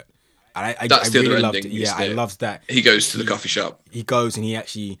get hurt. And I really loved it. Yeah, I loved that. He goes to the coffee shop. He goes and he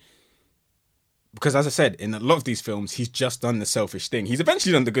actually, because as I said, in a lot of these films, he's just done the selfish thing. He's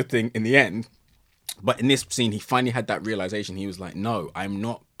eventually done the good thing in the end. But in this scene, he finally had that realization. He was like, no, I'm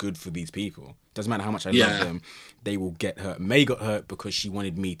not good for these people. Doesn't matter how much I love them. They will get hurt. May got hurt because she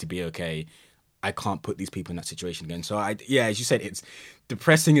wanted me to be okay. I can't put these people in that situation again. So as you said, it's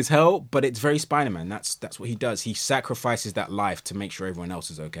depressing as hell, but it's very Spider-Man. That's what he does. He sacrifices that life to make sure everyone else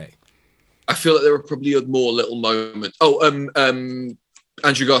is okay. I feel like there were probably more little moments.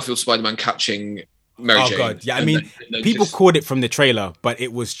 Andrew Garfield Spider-Man catching Mary Jane. Oh God, yeah. I mean, people called it from the trailer, but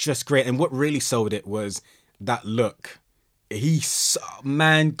it was just great. And what really sold it was that look.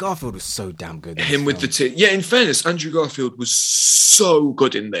 Garfield was so damn good. Him with the in fairness, Andrew Garfield was so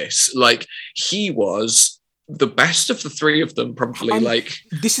good in this. He was the best of the three of them, probably.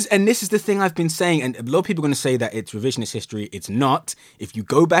 This is the thing I've been saying, and a lot of people are going to say that it's revisionist history. It's not. If you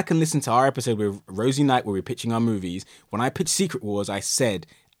go back and listen to our episode with Rosie Knight, where we're pitching our movies, when I pitched Secret Wars, I said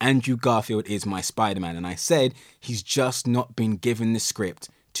Andrew Garfield is my Spider-Man, and I said he's just not been given the script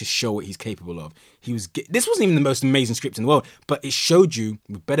to show what he's capable of. This wasn't even the most amazing script in the world, but it showed you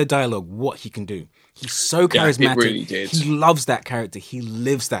with better dialogue what he can do. He's so charismatic. Yeah, it really did. He loves that character. He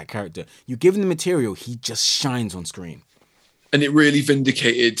lives that character. You give him the material, he just shines on screen. And it really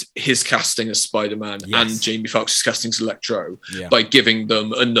vindicated his casting as Spider-Man and Jamie Foxx's casting as Electro by giving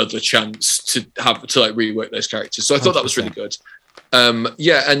them another chance to rework those characters. So I thought 100%. That was really good. And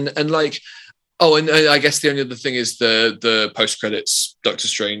I guess the only other thing is the post-credits Doctor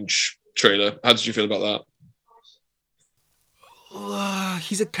Strange trailer. How did you feel about that?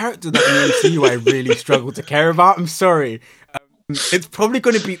 He's a character that in the MCU I really struggle to care about. I'm sorry. It's probably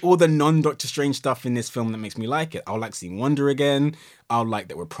going to be all the non-Doctor Strange stuff in this film that makes me like it. I'll like seeing Wanda again. I'll like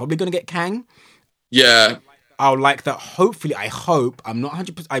that we're probably going to get Kang. Yeah. I'll like that. Hopefully, I hope. I'm not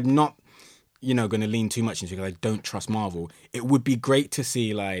 100%. I'm not, going to lean too much into it because I don't trust Marvel. It would be great to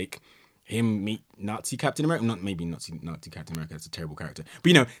see him meet Nazi Captain America. Not maybe Nazi Captain America. That's a terrible character.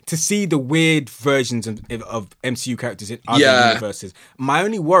 But to see the weird versions of MCU characters in other universes. My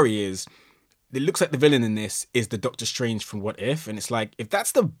only worry is, it looks like the villain in this is the Doctor Strange from What If, and it's like, if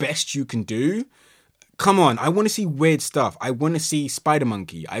that's the best you can do, come on. I want to see weird stuff. I want to see Spider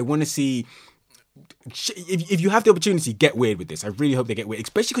Monkey. I want to see. If you have the opportunity, get weird with this. I really hope they get weird,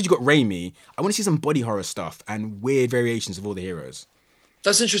 especially because you got Raimi. I want to see some body horror stuff and weird variations of all the heroes.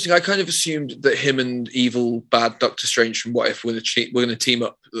 That's interesting. I kind of assumed that him and evil bad Doctor Strange from What If were going to team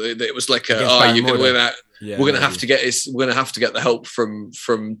up. That it was like, you're going to win that. Yeah, we're going to have to get the help from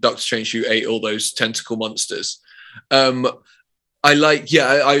Doctor Strange who ate all those tentacle monsters. I would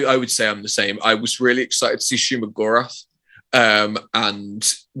say I'm the same. I was really excited to see Shuma Gorath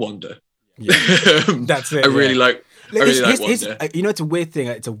and Wanda. Yeah, that's it. I really like Wanda. It's a weird thing.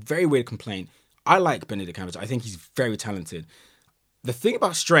 It's a very weird complaint. I like Benedict Cumberbatch. I think he's very talented. The thing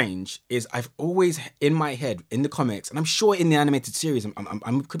about Strange is I've always, in my head, in the comics, and I'm sure in the animated series, I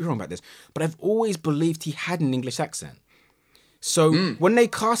could be wrong about this, but I've always believed he had an English accent. So when they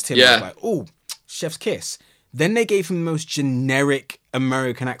cast him, I was like, oh, chef's kiss. Then they gave him the most generic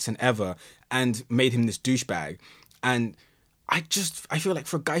American accent ever and made him this douchebag. And I feel like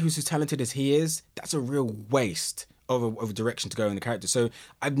for a guy who's as talented as he is, that's a real waste of a direction to go in the character. So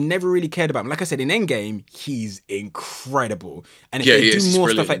I've never really cared about him. Like I said, in Endgame, he's incredible. And if they do more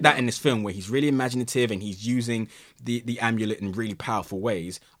stuff like that in this film, where he's really imaginative and he's using the amulet in really powerful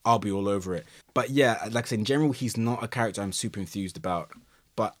ways, I'll be all over it. But yeah, like I said, in general, he's not a character I'm super enthused about.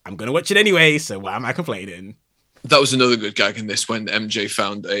 But I'm going to watch it anyway, so why am I complaining? That was another good gag in this, when MJ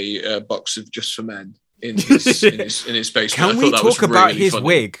found a box of Just for Men in his basement. Can we talk about his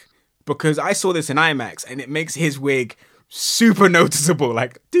wig? Because I saw this in IMAX and it makes his wig super noticeable.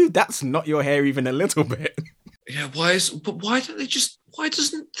 Like, dude, that's not your hair even a little bit. Yeah, why doesn't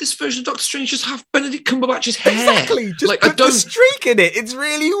this version of Doctor Strange just have Benedict Cumberbatch's hair? Exactly. Just put the streak in it. It's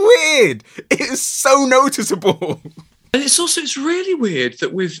really weird. It is so noticeable. And it's really weird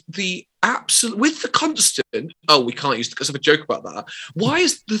that with the constant, we can't use because of a joke about that. Why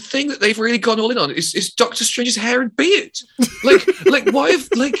is the thing that they've really gone all in on is Doctor Strange's hair and beard? Why is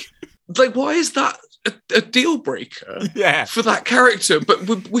that a deal breaker? Yeah. For that character,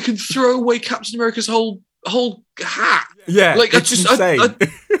 but we can throw away Captain America's whole hat. Yeah, like I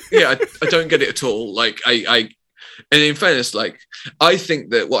don't get it at all. And in fairness, I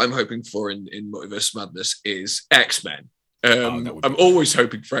think that what I'm hoping for in Multiverse Madness is X-Men. I'm always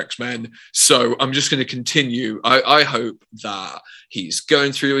hoping for X-Men, so I'm just going to continue. I hope that he's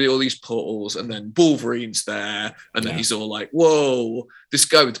going through all these portals, and then Wolverine's there, and then he's all like, "Whoa, this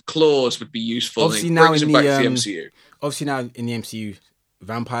guy with claws would be useful." Obviously, and now brings him back to the MCU. Obviously, now in the MCU,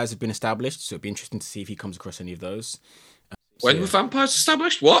 vampires have been established, so it'd be interesting to see if he comes across any of those. When were vampires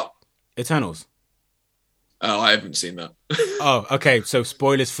established? What? Eternals. Oh, I haven't seen that. Oh, okay. So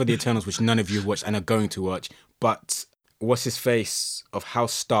spoilers for the Eternals, which none of you have watched and are going to watch. But what's his face of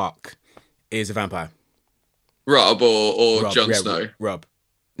House Stark is a vampire. Rob or Jon Snow. Rob.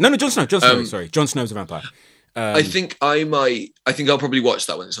 No, Jon Snow. Sorry, Jon Snow's a vampire. I think I'll probably watch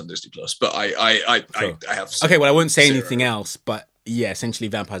that when it's on Disney Plus. But I have. Okay, well, I won't say anything else. But yeah, essentially,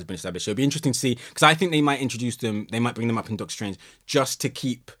 vampires have been established. So it'll be interesting to see, because I think they might introduce them. They might bring them up in Doctor Strange just to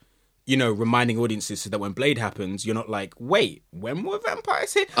keep, reminding audiences, so that when Blade happens, you're not like, wait, when were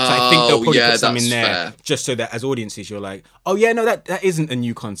vampires here? So I think they'll probably put some in there, fair. Just so that as audiences, you're like, oh yeah, no, that isn't a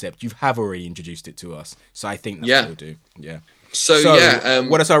new concept. You have already introduced it to us. So I think that's what we'll do. Yeah. So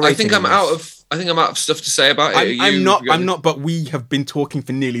what is our rating? I think I'm out of stuff to say about it. I'm not, but we have been talking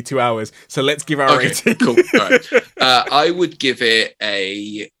for nearly 2 hours. So let's give our rating. Cool. All right. I would give it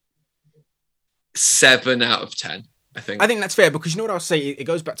a 7 out of 10. I think that's fair, because you know what I'll say? It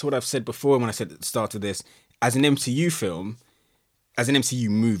goes back to what I've said before when I said at the start of this. As an MCU film, as an MCU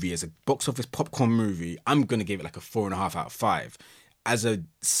movie, as a box office popcorn movie, I'm going to give it like a 4.5 out of 5. As a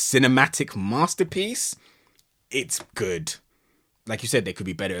cinematic masterpiece, it's good. Like you said, there could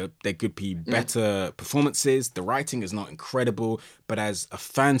be better. There could be better performances. The writing is not incredible, but as a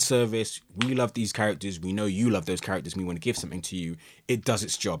fan service, we love these characters. We know you love those characters. And we want to give something to you. It does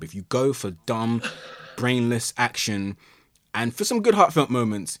its job. If you go for dumb, brainless action and for some good heartfelt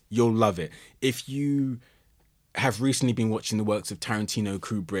moments, you'll love it. If you have recently been watching the works of Tarantino,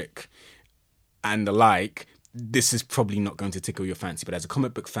 Kubrick, and the like, this is probably not going to tickle your fancy. But as a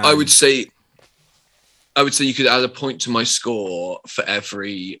comic book fan, I would say you could add a point to my score for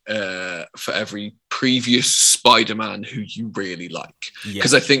every previous Spider-Man who you really like.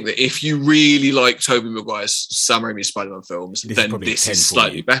 Because I think that if you really like Tobey Maguire's Sam Raimi's Spider-Man films, then this is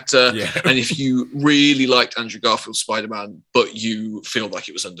slightly better. Yeah. And if you really liked Andrew Garfield's Spider-Man, but you feel like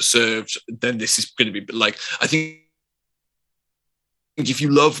it was underserved, then this is going to be like, I think if you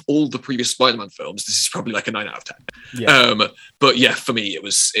love all the previous Spider-Man films, this is probably like a 9 out of 10. Yeah. But yeah, for me, it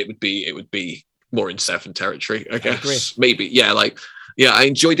would be more in 7 territory, I guess. Maybe, yeah. I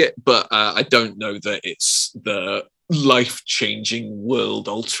enjoyed it, but I don't know that it's the life-changing,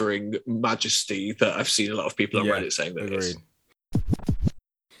 world-altering majesty that I've seen a lot of people on Reddit saying that it is.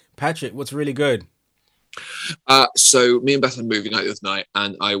 Patrick, what's really good? So me and Beth had movie night the other night,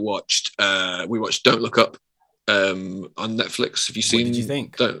 and we watched Don't Look Up on Netflix. Have you seen? What did you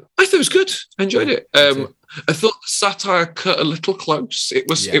think? I thought it was good. I enjoyed it. I thought the satire cut a little close. It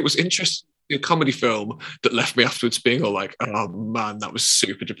was interesting. A comedy film that left me afterwards being all like, oh man, that was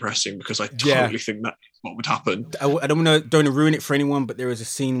super depressing, because I totally think that's what would happen. I don't want to ruin it for anyone, but there is a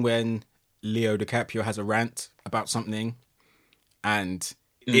scene when Leo DiCaprio has a rant about something, and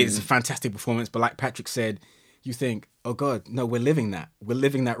it's a fantastic performance. But like Patrick said, you think, oh god, no, we're living that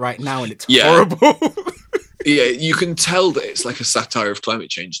right now, and it's horrible. Yeah, you can tell that it's like a satire of climate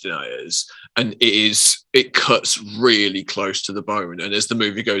change deniers, and it cuts really close to the bone. And as the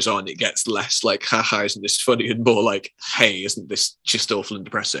movie goes on, it gets less like, haha, isn't this funny, and more like, hey, isn't this just awful and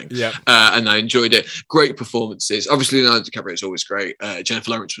depressing? Yeah. And I enjoyed it. Great performances. Obviously, Leonardo DiCaprio is always great.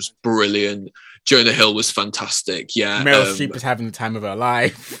 Jennifer Lawrence was brilliant. Jonah Hill was fantastic. Yeah. Meryl Streep was having the time of her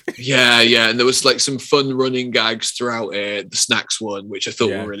life. Yeah. And there was like some fun running gags throughout it. The snacks one, which I thought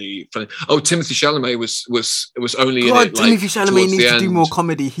were really funny. Oh, Timothée Chalamet was only in it. Timothée Chalamet needs to do more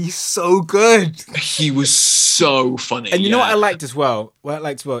comedy. He's so good. He was so funny. And you know what I liked as well? What I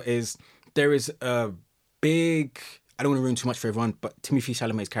liked as well is there is a big, I don't want to ruin too much for everyone, but Timothée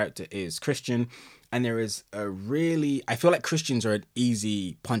Chalamet's character is Christian. And there is I feel like Christians are an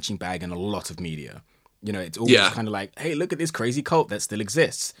easy punching bag in a lot of media. You know, it's always kind of like, hey, look at this crazy cult that still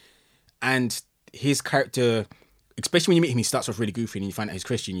exists. And his character, especially when you meet him, he starts off really goofy and you find out he's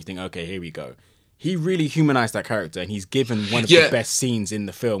Christian, you think, okay, here we go. He really humanized that character and he's given one of the best scenes in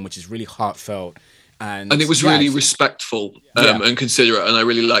the film, which is really heartfelt. And it was really respectful and considerate, and I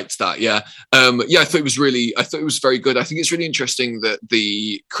really liked that. I thought it was very good. I think it's really interesting that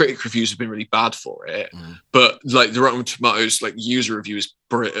the critic reviews have been really bad for it, but like the Rotten Tomatoes like user reviews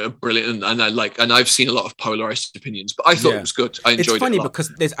brilliant, and I've seen a lot of polarized opinions, but I thought it was good. I enjoyed it. It's funny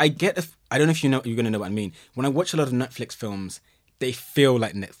because I don't know if you're going to know what I mean. When I watch a lot of Netflix films, they feel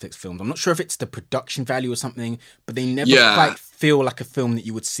like Netflix films. I'm not sure if it's the production value or something, but they never quite feel like a film that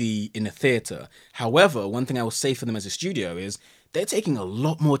you would see in a theatre. However, one thing I will say for them as a studio is they're taking a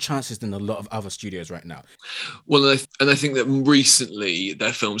lot more chances than a lot of other studios right now. Well, and I think that recently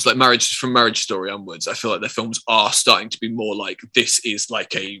their films, like Marriage Story onwards, I feel like their films are starting to be more like, this is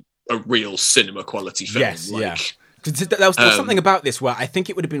like a real cinema quality film. Yes, There was something about this where I think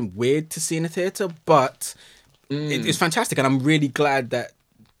it would have been weird to see in a theatre, but it's fantastic, and I'm really glad that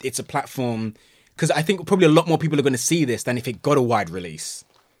it's a platform, because I think probably a lot more people are going to see this than if it got a wide release.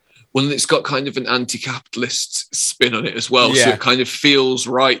 Well, and it's got kind of an anti-capitalist spin on it as well, so it kind of feels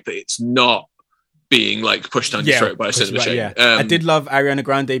right that it's not being like pushed down your throat by a cinema chain. I did love Ariana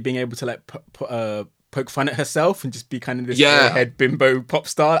Grande being able to like poke fun at herself and just be kind of this airhead bimbo pop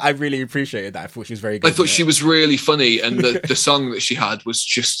star. I really appreciated that. I thought she was very good. I thought she was really funny, and the song that she had was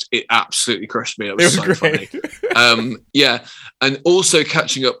just, it absolutely crushed me. It was so funny. And also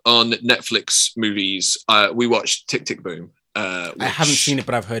catching up on Netflix movies, we watched Tick Tick Boom. I haven't seen it,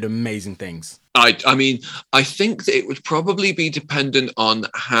 but I've heard amazing things. I mean, I think that it would probably be dependent on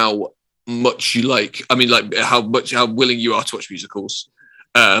how much you like. I mean, like how willing you are to watch musicals.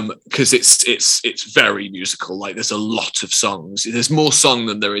 Because it's very musical. Like there's a lot of songs. There's more song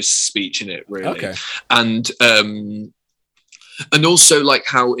than there is speech in it, really. Okay. And also like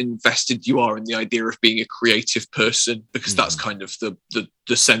how invested you are in the idea of being a creative person, because that's kind of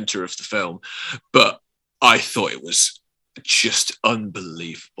the center of the film. But I thought it was just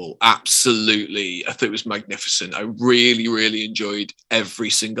unbelievable. Absolutely. I thought it was magnificent. I really, really enjoyed every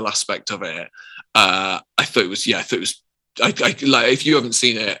single aspect of it. I thought it was like, if you haven't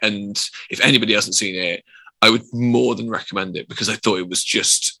seen it, and if anybody hasn't seen it, I would more than recommend it, because I thought it was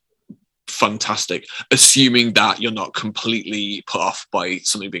just fantastic, assuming that you're not completely put off by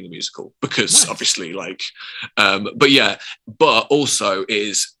something being a musical, because obviously but also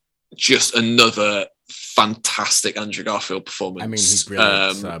is just another fantastic Andrew Garfield performance. I mean, he's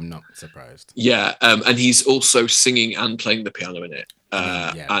brilliant, so I'm not surprised. And he's also singing and playing the piano in it.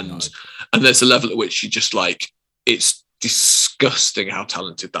 And there's a level at which you just like, it's disgusting how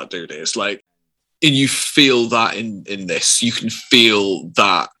talented that dude is. Like, and you feel that in this, you can feel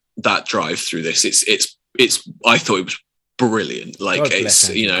that drive through this. It's I thought it was brilliant. Like, it's,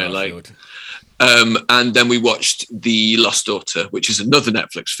 you know, like, and then we watched The Lost Daughter, which is another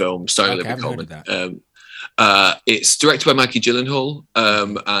Netflix film starring Olivia Colman. It's directed by Maggie Gyllenhaal,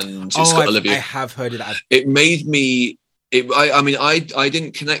 and it's got Olivia. I have heard of that. It made me. I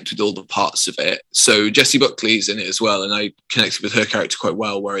didn't connect with all the parts of it. So Jessie Buckley's in it as well, and I connected with her character quite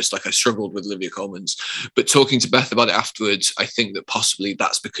well, whereas like I struggled with Olivia Colman's. But talking to Beth about it afterwards, I think that possibly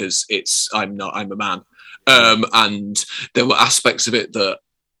that's because I'm a man. And there were aspects of it that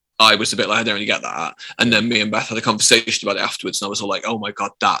I was a bit like, I don't really get that. And then me and Beth had a conversation about it afterwards, and I was all like, oh my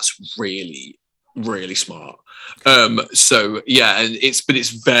God, that's really, really smart. So yeah, and it's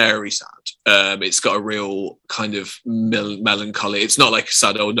very sad. It's got a real kind of melancholy. It's not like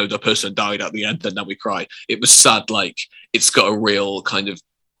sad, oh no, the person died at the end and now we cry. It was sad, like it's got a real kind of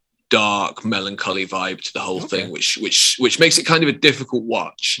dark melancholy vibe to the whole thing, which makes it kind of a difficult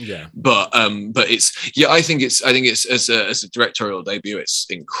watch. But it's, yeah, I think it's as a directorial debut, it's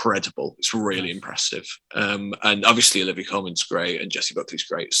incredible. It's really impressive. And obviously Olivia Colman's great and Jessie Buckley's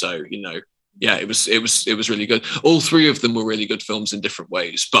great, so you know, Yeah, it was really good. All three of them were really good films in different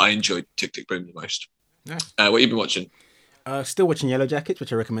ways, but I enjoyed Tick Tick Boom the most. Nice. What have you been watching? Still watching Yellow Jackets,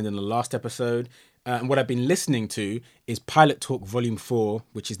 which I recommended in the last episode. And what I've been listening to is Pilot Talk Volume 4,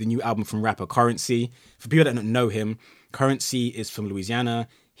 which is the new album from rapper Currency. For people that don't know him, Currency is from Louisiana.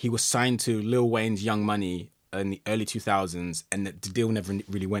 He was signed to Lil Wayne's Young Money in the early 2000s, and the deal never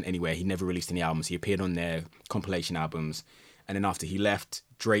really went anywhere. He never released any albums. He appeared on their compilation albums. And then after he left,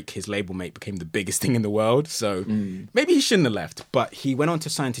 Drake, his label mate, became the biggest thing in the world. So maybe he shouldn't have left. But he went on to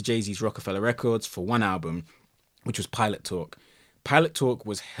sign to Jay-Z's Rockefeller Records for one album, which was Pilot Talk. Pilot Talk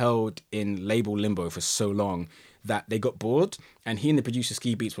was held in label limbo for so long that they got bored, and he and the producer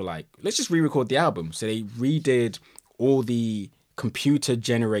Ski Beats were like, let's just re-record the album. So they redid all the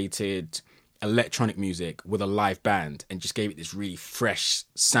computer-generated electronic music with a live band and just gave it this really fresh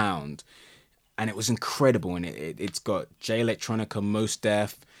sound. And it was incredible, and it's got Jay Electronica, Mos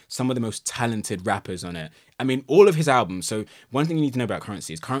Def, some of the most talented rappers on it. I mean, all of his albums. So one thing you need to know about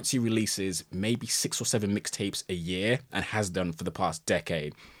Currency is Currency releases maybe 6 or 7 mixtapes a year and has done for the past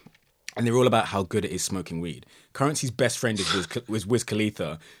decade. And they're all about how good it is smoking weed. Currency's best friend was Wiz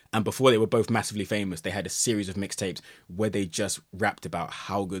Khalifa. And before they were both massively famous, they had a series of mixtapes where they just rapped about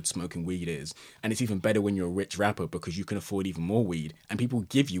how good smoking weed is. And it's even better when you're a rich rapper because you can afford even more weed. And people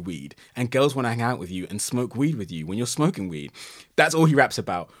give you weed. And girls want to hang out with you and smoke weed with you when you're smoking weed. That's all he raps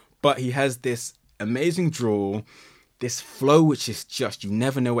about. But he has this amazing drawl, this flow which is just, you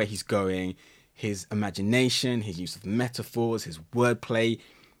never know where he's going. His imagination, his use of metaphors, his wordplay.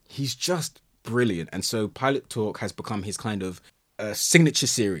 He's just brilliant. And so Pilot Talk has become his kind of signature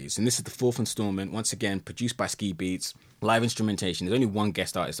series. And this is the 4th installment, once again, produced by Ski Beats, live instrumentation. There's only one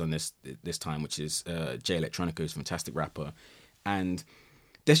guest artist on this time, which is Jay Electronica, who's a fantastic rapper. And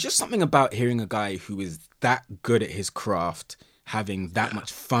there's just something about hearing a guy who is that good at his craft, having that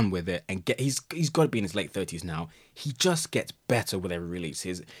much fun with it, and he's got to be in his late 30s now. He just gets better with every release.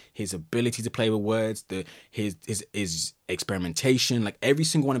 His ability to play with words, his experimentation, like every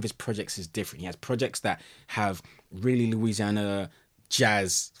single one of his projects is different. He has projects that have really Louisiana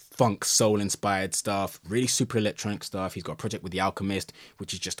jazz, funk, soul inspired stuff, really super electronic stuff. He's got a project with The Alchemist,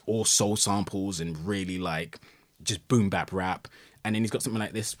 which is just all soul samples and really like just boom bap rap. And then he's got something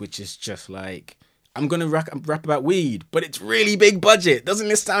like this, which is just like, I'm going to rap about weed, but it's really big budget. Doesn't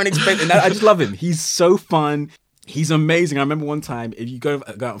this sound expensive? And I just love him. He's so fun. He's amazing. I remember one time, if you go out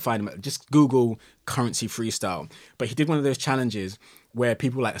and find him, just Google Currency Freestyle. But he did one of those challenges where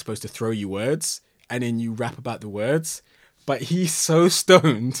people like are supposed to throw you words and then you rap about the words. But he's so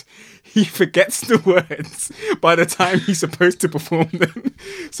stoned, he forgets the words by the time he's supposed to perform them.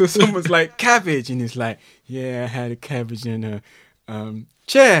 So someone's like, cabbage. And he's like, yeah, I had a cabbage in a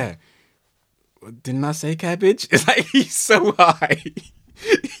chair. Didn't I say cabbage? It's like he's so high.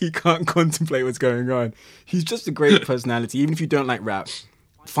 He can't contemplate what's going on. He's just a great personality. Even if you don't like rap,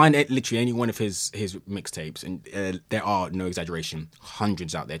 find literally any one of his mixtapes, and there are, no exaggeration,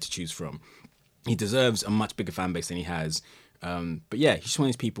 hundreds out there to choose from. He deserves a much bigger fan base than he has. But yeah, he's one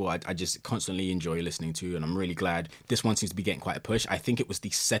of these people I just constantly enjoy listening to, and I'm really glad this one seems to be getting quite a push. I think it was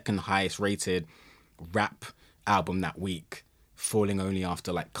the second highest rated rap album that week, falling only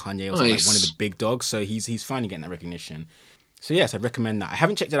after like Kanye or something, like one of the big dogs. So he's finally getting that recognition. So yes, I'd recommend that. I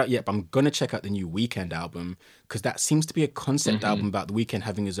haven't checked it out yet, but I'm going to check out the new Weeknd album because that seems to be a concept album about The Weeknd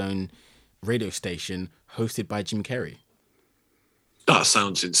having his own radio station hosted by Jim Carrey. That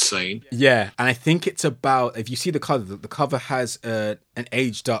sounds insane. Yeah, and I think it's about, if you see the cover has an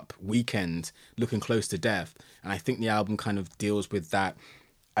aged up Weeknd looking close to death. And I think the album kind of deals with that.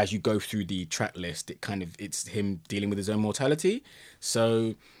 As you go through the track list, it's him dealing with his own mortality.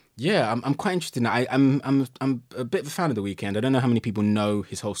 So yeah, I'm quite interested in that. I'm a bit of a fan of The Weeknd. I don't know how many people know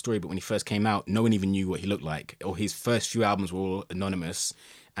his whole story, but when he first came out, no one even knew what he looked like. Or his first few albums were all anonymous,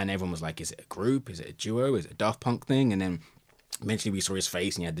 and everyone was like, is it a group? Is it a duo? Is it a Daft Punk thing? And then eventually we saw his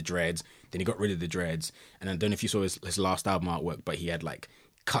face and he had the dreads. Then he got rid of the dreads. And I don't know if you saw his last album artwork, but he had like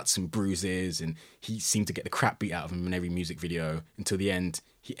cuts and bruises, and he seemed to get the crap beat out of him in every music video until the end.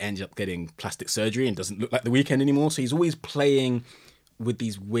 He ended up getting plastic surgery and doesn't look like The Weeknd anymore. So he's always playing with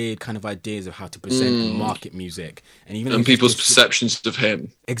these weird kind of ideas of how to present and market music. And people's perceptions of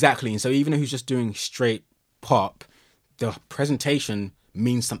him. Exactly. And so even though he's just doing straight pop, the presentation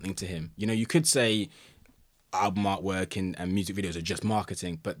means something to him. You know, you could say album artwork and music videos are just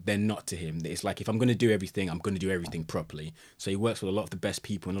marketing, but they're not to him. It's like, if I'm going to do everything, I'm going to do everything properly. So he works with a lot of the best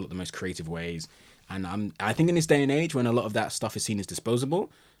people in a lot of the most creative ways. And I think in this day and age, when a lot of that stuff is seen as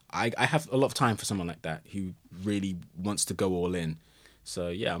disposable, I have a lot of time for someone like that who really wants to go all in. So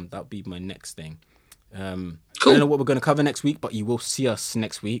yeah, that'll be my next thing. Cool. I don't know what we're going to cover next week, but you will see us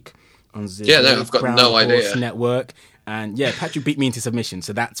next week. on the Yeah, no, I've got Brown no Horse idea. Network. And yeah, Patrick beat me into submission,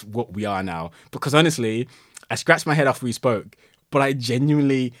 so that's what we are now. Because honestly, I scratched my head after we spoke, but I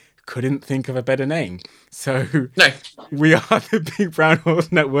genuinely couldn't think of a better name. So No. we are the Big Brown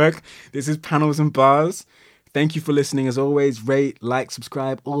Horse Network. This is Panels and Bars. Thank you for listening as always. Rate, like,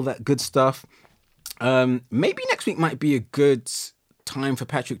 subscribe, all that good stuff. Maybe next week might be a good time for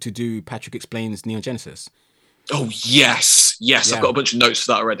Patrick to do Patrick Explains Neon Genesis. Oh, yes. Yeah. I've got a bunch of notes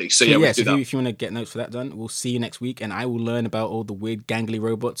for that already. So yeah, we'll do that. If you want to get notes for that done, we'll see you next week, and I will learn about all the weird gangly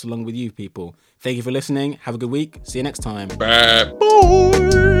robots along with you people. Thank you for listening. Have a good week. See you next time. Bye. Bye.